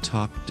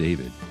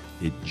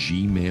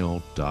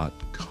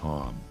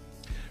bodytalkdavid@gmail.com.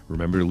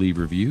 Remember to leave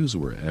reviews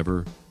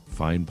wherever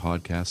fine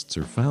podcasts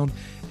are found.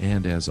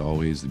 And as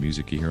always, the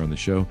music you hear on the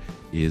show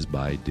is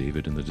by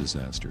David and the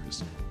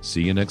Disasters.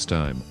 See you next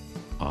time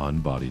on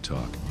Body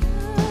Talk.